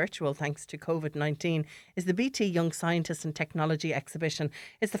 to go virtual thanks to COVID-19 is the BT Young Scientist and Technology Exhibition.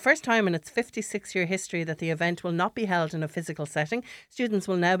 It's the first time in its 56-year history that the event will not be held in a physical setting. Students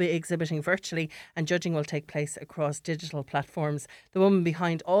will now be exhibiting virtually and judging will take place across digital platforms. The woman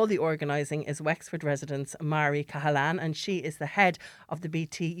behind all the organising is Wexford resident Mari Cahalan, and she is the head of the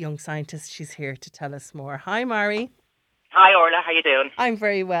BT Young Scientist. She's here to tell us more. Hi, Mari. Hi, Orla. How you doing? I'm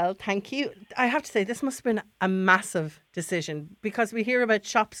very well, thank you. I have to say, this must have been a massive decision because we hear about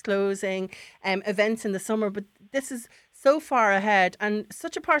shops closing, events in the summer, but this is so far ahead and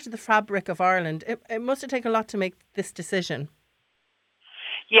such a part of the fabric of Ireland. It must have taken a lot to make this decision.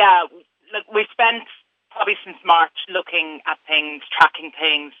 Yeah, look, we spent probably since March looking at things, tracking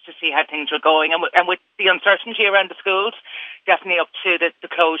things to see how things were going. And with the uncertainty around the schools, definitely up to the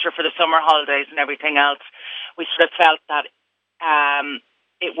closure for the summer holidays and everything else, we sort of felt that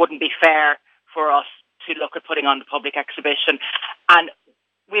it wouldn't be fair for us to look at putting on the public exhibition. And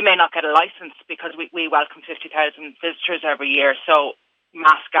we may not get a licence because we welcome 50,000 visitors every year. So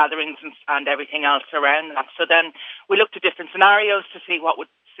mass gatherings and everything else around that. So then we looked at different scenarios to see what would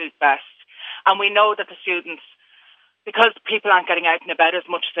suit best. And we know that the students, because people aren't getting out and about as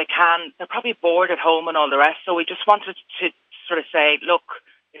much as they can, they're probably bored at home and all the rest. So we just wanted to sort of say, look,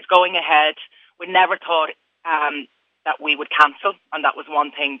 it's going ahead. We never thought that we would cancel. And that was one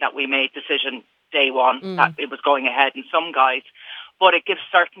thing that we made decision day one, that it was going ahead in some guys. But it gives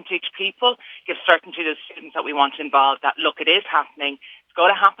certainty to people, gives certainty to the students that we want involved that, look, it is happening. It's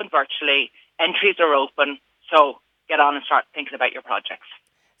going to happen virtually. Entries are open. So get on and start thinking about your projects.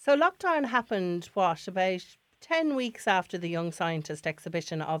 So lockdown happened, about 10 weeks after the Young Scientist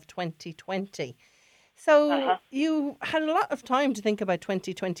exhibition of 2020. So you had a lot of time to think about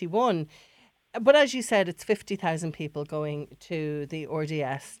 2021. But as you said, it's 50,000 people going to the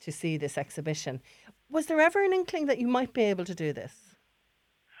RDS to see this exhibition. Was there ever an inkling that you might be able to do this?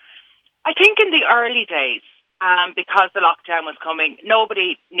 I think in the early days, because the lockdown was coming,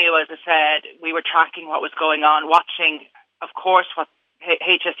 nobody knew, as I said. We were tracking what was going on, watching, of course, what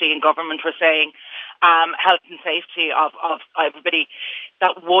HSE and government were saying, health and safety of everybody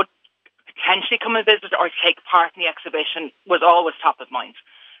that would potentially come and visit or take part in the exhibition was always top of mind.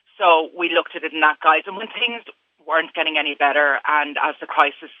 So we looked at it in that guise. And when things weren't getting any better, and as the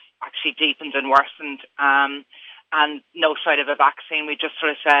crisis actually deepened and worsened, and no sight of a vaccine, we just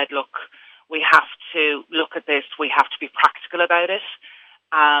sort of said, look, we have to look at this. We have to be practical about it.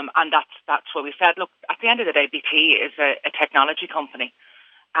 And that's what we said. Look, at the end of the day, BT is a technology company.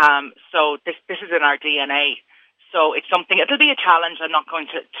 So this is in our DNA. So it's something, it'll be a challenge, I'm not going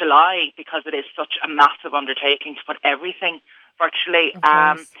to lie, because it is such a massive undertaking to put everything virtually.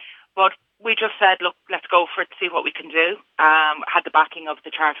 But we just said, look, let's go for it, see what we can do. Had the backing of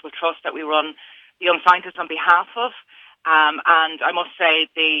the charitable trust that we run the Young Scientists on behalf of. And I must say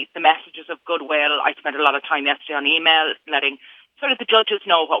the messages of goodwill, I spent a lot of time yesterday on email, letting sort of the judges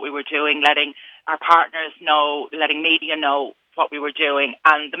know what we were doing, letting our partners know, letting media know what we were doing.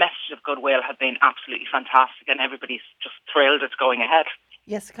 And the messages of goodwill have been absolutely fantastic, and everybody's just thrilled it's going ahead.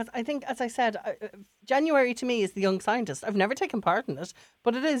 Yes, because I think, as I said, January to me is the Young Scientist. I've never taken part in it,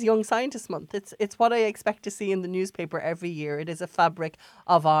 but it is Young Scientist Month. It's what I expect to see in the newspaper every year. It is a fabric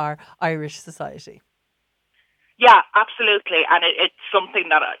of our Irish society. Yeah, absolutely. And it's something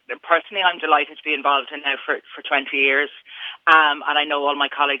that personally I'm delighted to be involved in now for 20 years. And I know all my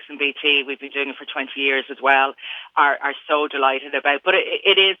colleagues in BT, we've been doing it for 20 years as well, are so delighted about. But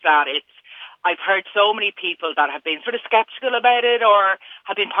it is that. I've heard so many people that have been sort of sceptical about it, or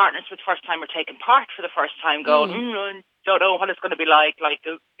have been partners for the first time, or taken part for the first time, going, don't know what it's going to be like,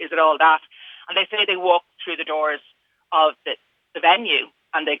 is it all that? And they say they walk through the doors of the venue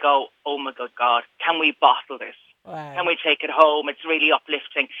and they go, oh my good God, can we bottle this? Wow. Can we take it home? It's really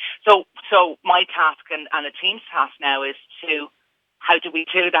uplifting. So my task and the team's task now is how do we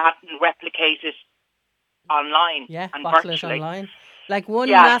do that and replicate it online? Yeah, and bottle virtually. It online. Like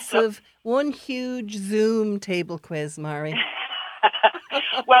one huge Zoom table quiz, Mary.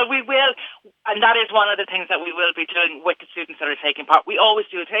 Well, we will, and that is one of the things that we will be doing with the students that are taking part. We always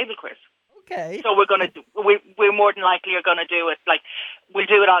do a table quiz. Okay. So we're more than likely are going to do it, like, we'll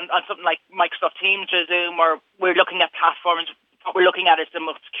do it on something like Microsoft Teams or Zoom, or we're looking at platforms. What we're looking at is the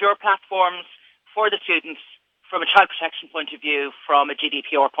most secure platforms for the students from a child protection point of view, from a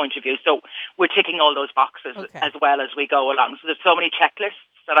GDPR point of view. So we're ticking all those boxes as well as we go along. So there's so many checklists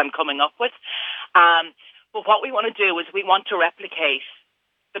that I'm coming up with. But what we want to do is we want to replicate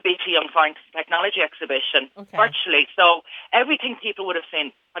the BT Young Science Technology exhibition virtually. So everything people would have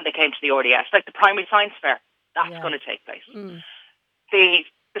seen when they came to the RDS, like the primary science fair, that's going to take place. The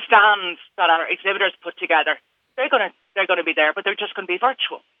stands that our exhibitors put together, they're going to be there, but they're just going to be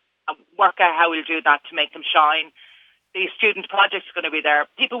virtual. And work out how we'll do that to make them shine. The student project's going to be there.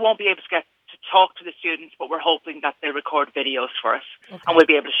 People won't be able to get to talk to the students, but we're hoping that they'll record videos for us, and we'll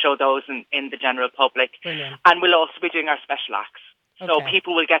be able to show those in the general public. Brilliant. And we'll also be doing our special acts. So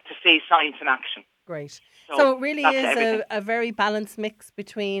people will get to see science in action. Great. So it really is a very balanced mix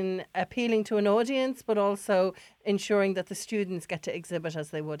between appealing to an audience, but also ensuring that the students get to exhibit as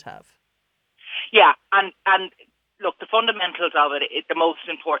they would have. Yeah, and look, the fundamentals of it, the most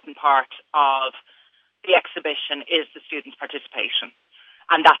important part of the exhibition is the students' participation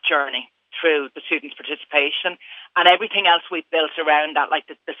and that journey through the students' participation, and everything else we've built around that, like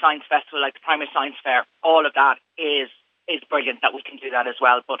the science festival, like the primary science fair, all of that is brilliant that we can do that as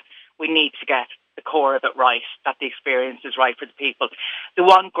well. But we need to get the core of it right, that the experience is right for the people. The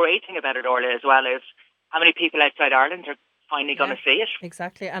one great thing about it, Orla, as well, is how many people outside Ireland are finally going to see it.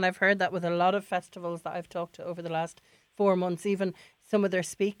 Exactly. And I've heard that with a lot of festivals that I've talked to over the last 4 months, even some of their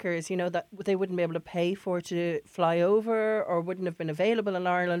speakers, that they wouldn't be able to pay for to fly over or wouldn't have been available in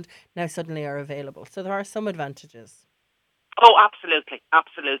Ireland, now suddenly are available. So there are some advantages. Oh, absolutely,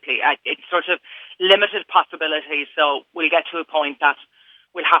 absolutely. It's sort of limited possibilities. So we'll get to a point that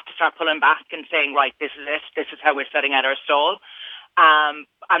we'll have to start pulling back and saying, right, this is it. This is how we're setting out our stall. And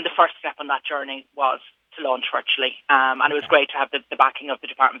the first step on that journey was to launch virtually. And it was great to have the backing of the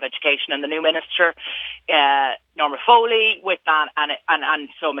Department of Education and the new Minister, Norma Foley, with that, and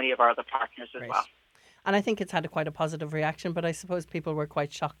so many of our other partners as well. And I think it's had quite a positive reaction, but I suppose people were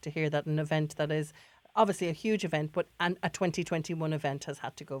quite shocked to hear that an event that is obviously a huge event, but a 2021 event has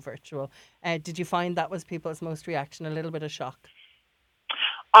had to go virtual. Did you find that was people's most reaction, a little bit of shock?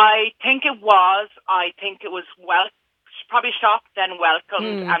 I think it was. I think it was probably shocked, then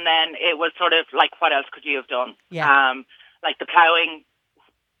welcomed, and then it was sort of like, what else could you have done? Yeah. Like the ploughing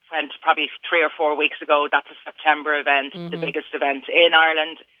went probably 3 or 4 weeks ago. That's a September event, the biggest event in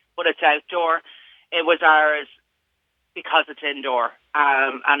Ireland, but it's outdoor. It was ours because it's indoor,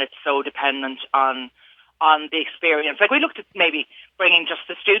 and it's so dependent on the experience. Like, we looked at maybe bringing just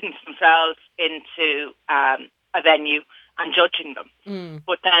the students themselves into a venue and judging them.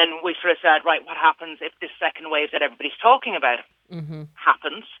 But then we sort of said, right, what happens if this second wave that everybody's talking about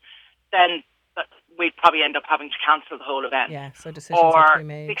happens? then we'd probably end up having to cancel the whole event. Yeah, so decisions have to be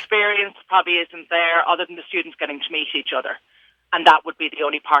made. The experience probably isn't there other than the students getting to meet each other. And that would be the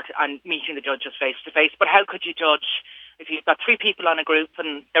only part, and meeting the judges face to face. But how could you judge if you've got 3 people on a group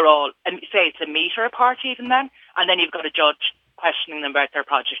and they're all, and say it's a metre apart even then, and then you've got a judge questioning them about their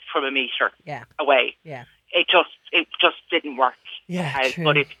project from a metre away. Yeah. It just didn't work. Yeah, true.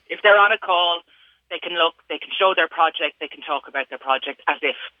 But if they're on a call, they can look, they can show their project, they can talk about their project as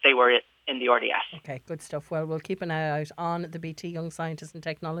if they were in the RDS. Okay, good stuff. Well, we'll keep an eye out on the BT Young Scientists and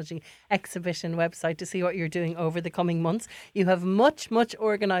Technology exhibition website to see what you're doing over the coming months. You have much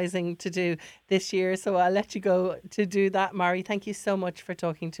organising to do this year, so I'll let you go to do that, Mari. Thank you so much for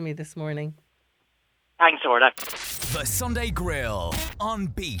talking to me this morning. Thanks, Orla. The Sunday Grill on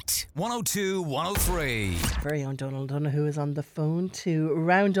Beat 102-103. Very own Donald Donoghue is on the phone to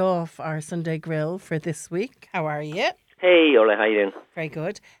round off our Sunday Grill for this week. How are you? Hey, Orla, how you doing? Very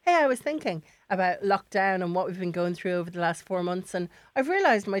good. Hey, I was thinking about lockdown and what we've been going through over the last 4 months, and I've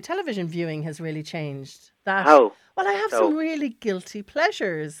realised my television viewing has really changed. How? Well, I have some really guilty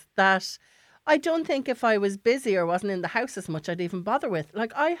pleasures that I don't think if I was busy or wasn't in the house as much I'd even bother with.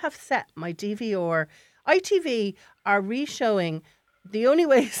 Like, I have set my DVR. ITV are re-showing The Only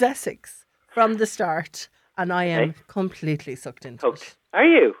Way is Essex from the start, and I am completely sucked into it. Are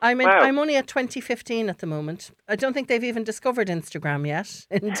you? I'm only at 2015 at the moment. I don't think they've even discovered Instagram yet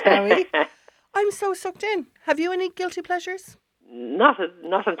in Derry. I'm so sucked in. Have you any guilty pleasures? Not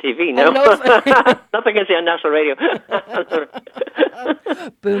on TV, no. Nothing I see on national radio.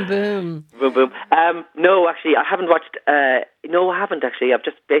 Boom, boom. Boom, boom. No, actually, I haven't watched... No, I haven't, actually. I've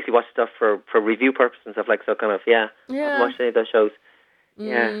just basically watched stuff for review purposes and stuff like so, kind of, I haven't watched any of those shows.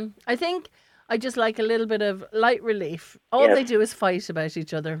 Yeah. I think I just like a little bit of light relief. All they do is fight about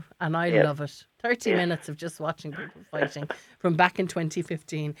each other, and I love it. 30 minutes of just watching people fighting from back in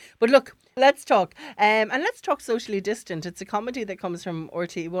 2015. But look, let's talk. And let's talk Socially Distant. It's a comedy that comes from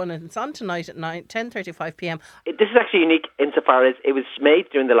RT1, and it's on tonight at 10:35 p.m. This is actually unique insofar as it was made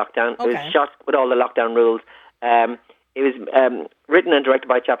during the lockdown. It was shot with all the lockdown rules. It was written and directed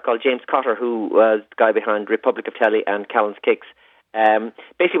by a chap called James Cotter, who was the guy behind Republic of Telly and Callan's Kicks.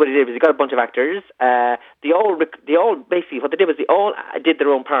 Basically what he did was he got a bunch of actors. They all basically what they did was they all did their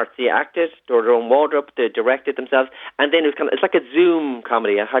own parts. They acted, they were their own wardrobe, they directed themselves, and then it's like a Zoom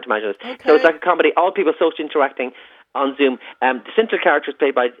comedy. Hard to imagine it. Okay. So it's like a comedy, all people socially interacting on Zoom. The central character is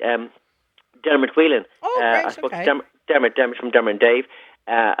played by Dermot Whelan. Great. I spoke to Dermot from Dermot and Dave.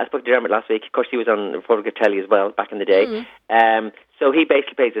 I spoke to Dermot last week. Of course, he was on Republic of Telly as well back in the day. So he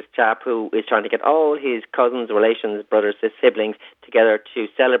basically plays this chap who is trying to get all his cousins, relations, brothers, his siblings together to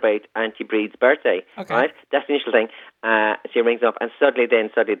celebrate Auntie Breed's birthday. Okay. Right? That's the initial thing. So he rings up, and suddenly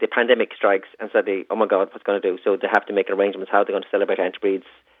the pandemic strikes, and suddenly, oh my God, what's going to do? So they have to make arrangements how they're going to celebrate Auntie Breed's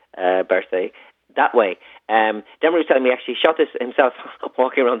birthday that way. Dermot was telling me actually he shot this himself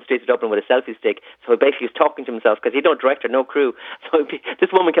walking around the streets of Dublin with a selfie stick. So he basically was talking to himself because he had no director, no crew. So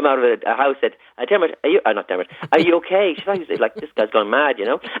this woman came out of a house and said, Dermot, not Dermot, are you okay? She thought, like, this guy's gone mad, you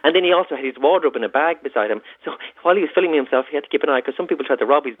know. And then he also had his wardrobe in a bag beside him. So while he was filming himself, he had to keep an eye because some people tried to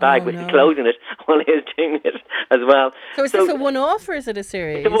rob his bag with his clothes in it while he was doing it as well. So is this a one-off or is it a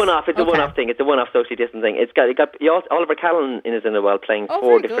series? It's a one-off. It's a one-off thing. It's a one-off socially distant thing. It got Oliver Callan in it as well, playing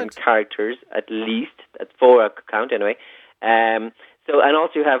 4 different characters at least. At 4 count anyway. So and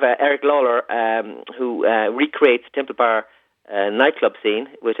also you have Eric Lawler who recreates Temple Bar nightclub scene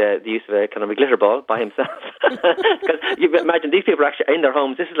with the use of a kind of a glitter ball by himself. Because you imagine these people are actually in their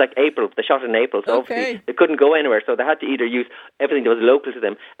homes. This is like April. They shot in April, so obviously they couldn't go anywhere. So they had to either use everything that was local to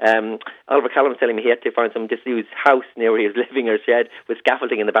them. Oliver Callum was telling me he had to find some disused house near where he was living or shed with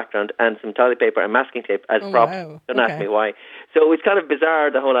scaffolding in the background and some toilet paper and masking tape as props. Wow. Don't ask me why. So it's kind of bizarre,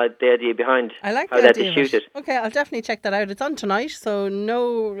 the whole idea behind how they had to shoot it. Okay, I'll definitely check that out. It's on tonight, so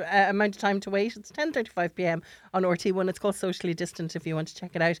no amount of time to wait. It's 10:35 p.m. on RT1. It's called Socially Distant if you want to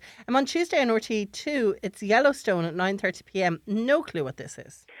check it out. And on Tuesday on RT2, it's Yellowstone at 9:30 p.m. No clue what this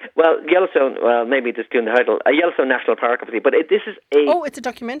is. Well, Yellowstone, maybe just doing the title. Yellowstone National Park, obviously, but this is a... Oh, it's a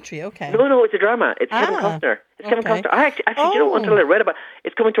documentary, okay. No, it's a drama. It's Kevin Costner. Kevin Costner. I actually, you know, until I read about it,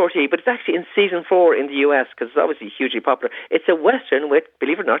 it's coming to RT, but it's actually in season 4 in the US because it's obviously hugely popular. It's a Western with,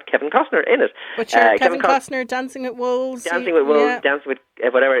 believe it or not, Kevin Costner in it. But Kevin Costner dancing with wolves. Dancing with wolves, dancing with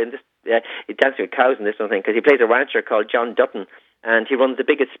whatever, in this, he's dancing with cows in this one thing because he plays a rancher called John Dutton. And he runs the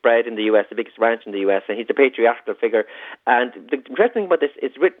biggest spread in the US, the biggest ranch in the US, and he's a patriarchal figure. And the interesting thing about this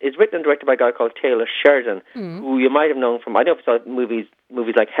is it's written and directed by a guy called Taylor Sheridan, who you might have known from, I don't know if you saw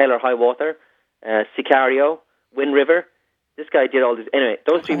movies like Hell or High Water, Sicario, Wind River. This guy did all this. Anyway,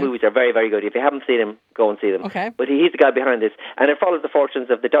 those three movies are very, very good. If you haven't seen them, go and see them. Okay. But he's the guy behind this. And it follows the fortunes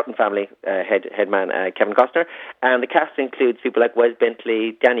of the Dutton family, headman Kevin Costner. And the cast includes people like Wes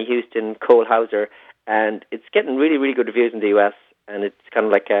Bentley, Danny Houston, Cole Hauser. And it's getting really, really good reviews in the US. And it's kind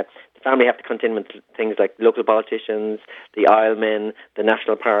of like the family have to contend with things like local politicians, the Islemen, the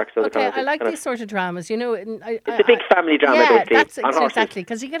national parks. Okay, I like these sort of dramas. You know, it's a big family drama. Yeah, that's exactly,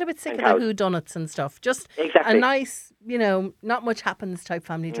 because you get a bit sick of the whodunits and stuff. Just a nice, you know, not much happens type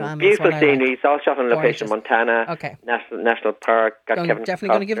family drama. Beautiful scenery. It's all shot on location, Montana. Okay. National Park. Definitely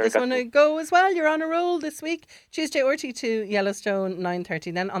going to give this one a go as well. You're on a roll this week. Tuesday, RT2, Yellowstone,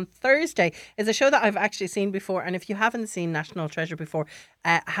 9:30. Then on Thursday is a show that I've actually seen before, and if you haven't seen National Treasure before,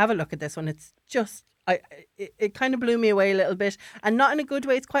 have a look at this one. It's just it kind of blew me away a little bit, and not in a good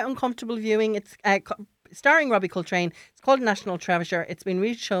way. It's quite uncomfortable viewing. It's starring Robbie Coltrane. It's called National Treasure. It's been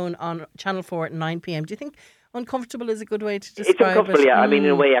re-shown on Channel 4 at 9 p.m. Do you think uncomfortable is a good way to describe it? It's uncomfortable, yeah. I mean,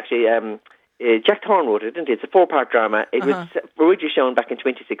 in a way, actually, Jack Thorne wrote it, didn't he? It's a 4-part drama. It was originally shown back in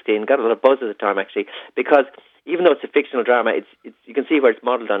 2016. Got a lot of buzz at the time, actually, because even though it's a fictional drama, it's you can see where it's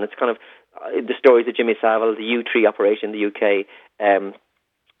modelled on. It's kind of the stories of Jimmy Savile, the U3 operation in the UK,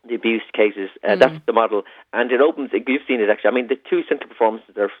 the abuse cases. That's the model. And it opens, you've seen it actually. I mean, the two central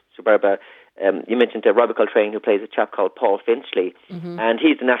performances are superb. You mentioned Robbie Coltrane, who plays a chap called Paul Finchley, and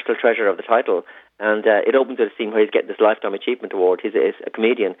he's the national treasure of the title. And it opens with a scene where he's getting this Lifetime Achievement Award. He's a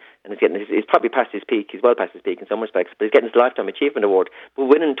comedian, and he's probably past his peak. He's well past his peak in some respects, but he's getting this Lifetime Achievement Award. But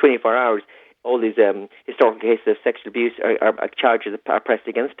within 24 hours, all these historical cases of sexual abuse are charges are pressed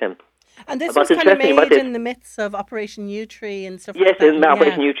against him. And this was kind of made in the midst of Operation U3 and stuff like that. Yes,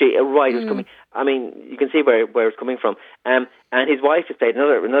 Operation U3, right, was coming. I mean, you can see where it's coming from. And his wife has played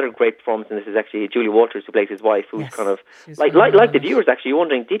another great performance, and this is actually Julie Walters, who plays his wife, who's kind of like the viewers actually. You're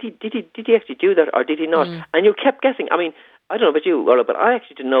wondering, did he actually do that or did he not? And you kept guessing. I mean, I don't know about you, Orla, but I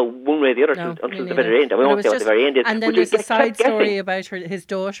actually didn't know one way or the other until the very end. I won't say what the very end is. And then there's a side story about his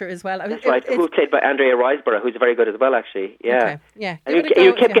daughter as well. That's right, who's played by Andrea Riseborough, who's very good as well, actually. Yeah. Okay. Yeah. And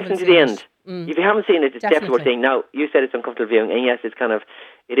you kept guessing to the end. If you haven't seen it, it's definitely worth seeing. Now, you said it's uncomfortable viewing, and yes, it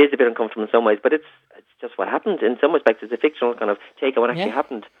is a bit uncomfortable in some ways, but it's just what happened. In some respects, it's a fictional kind of take on what actually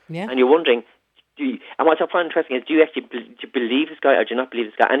happened. Yeah. And you're wondering, and what I find interesting is, do you actually believe this guy or do you not believe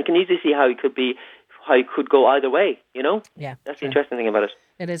this guy? And you can easily see how he could go either way, you know? Yeah. That's the interesting thing about it.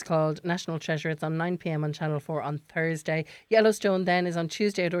 It is called National Treasure. It's on 9 p.m. on Channel 4 on Thursday. Yellowstone then is on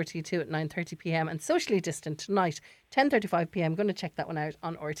Tuesday at RT2 at 9:30 p.m. and Socially Distant tonight, 10:35 p.m. Going to check that one out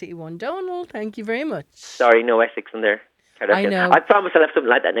on RT1. Donald, thank you very much. Sorry, no Essex in there. I know. I promise I'll have something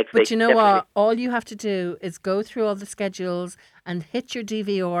like that next week. But you know what? All you have to do is go through all the schedules and hit your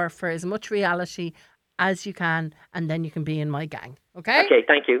DVR for as much reality as you can, and then you can be in my gang. Okay? Okay,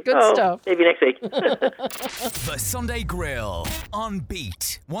 thank you. Good stuff. Maybe next week. The Sunday Grill on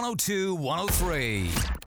Beat 102-103.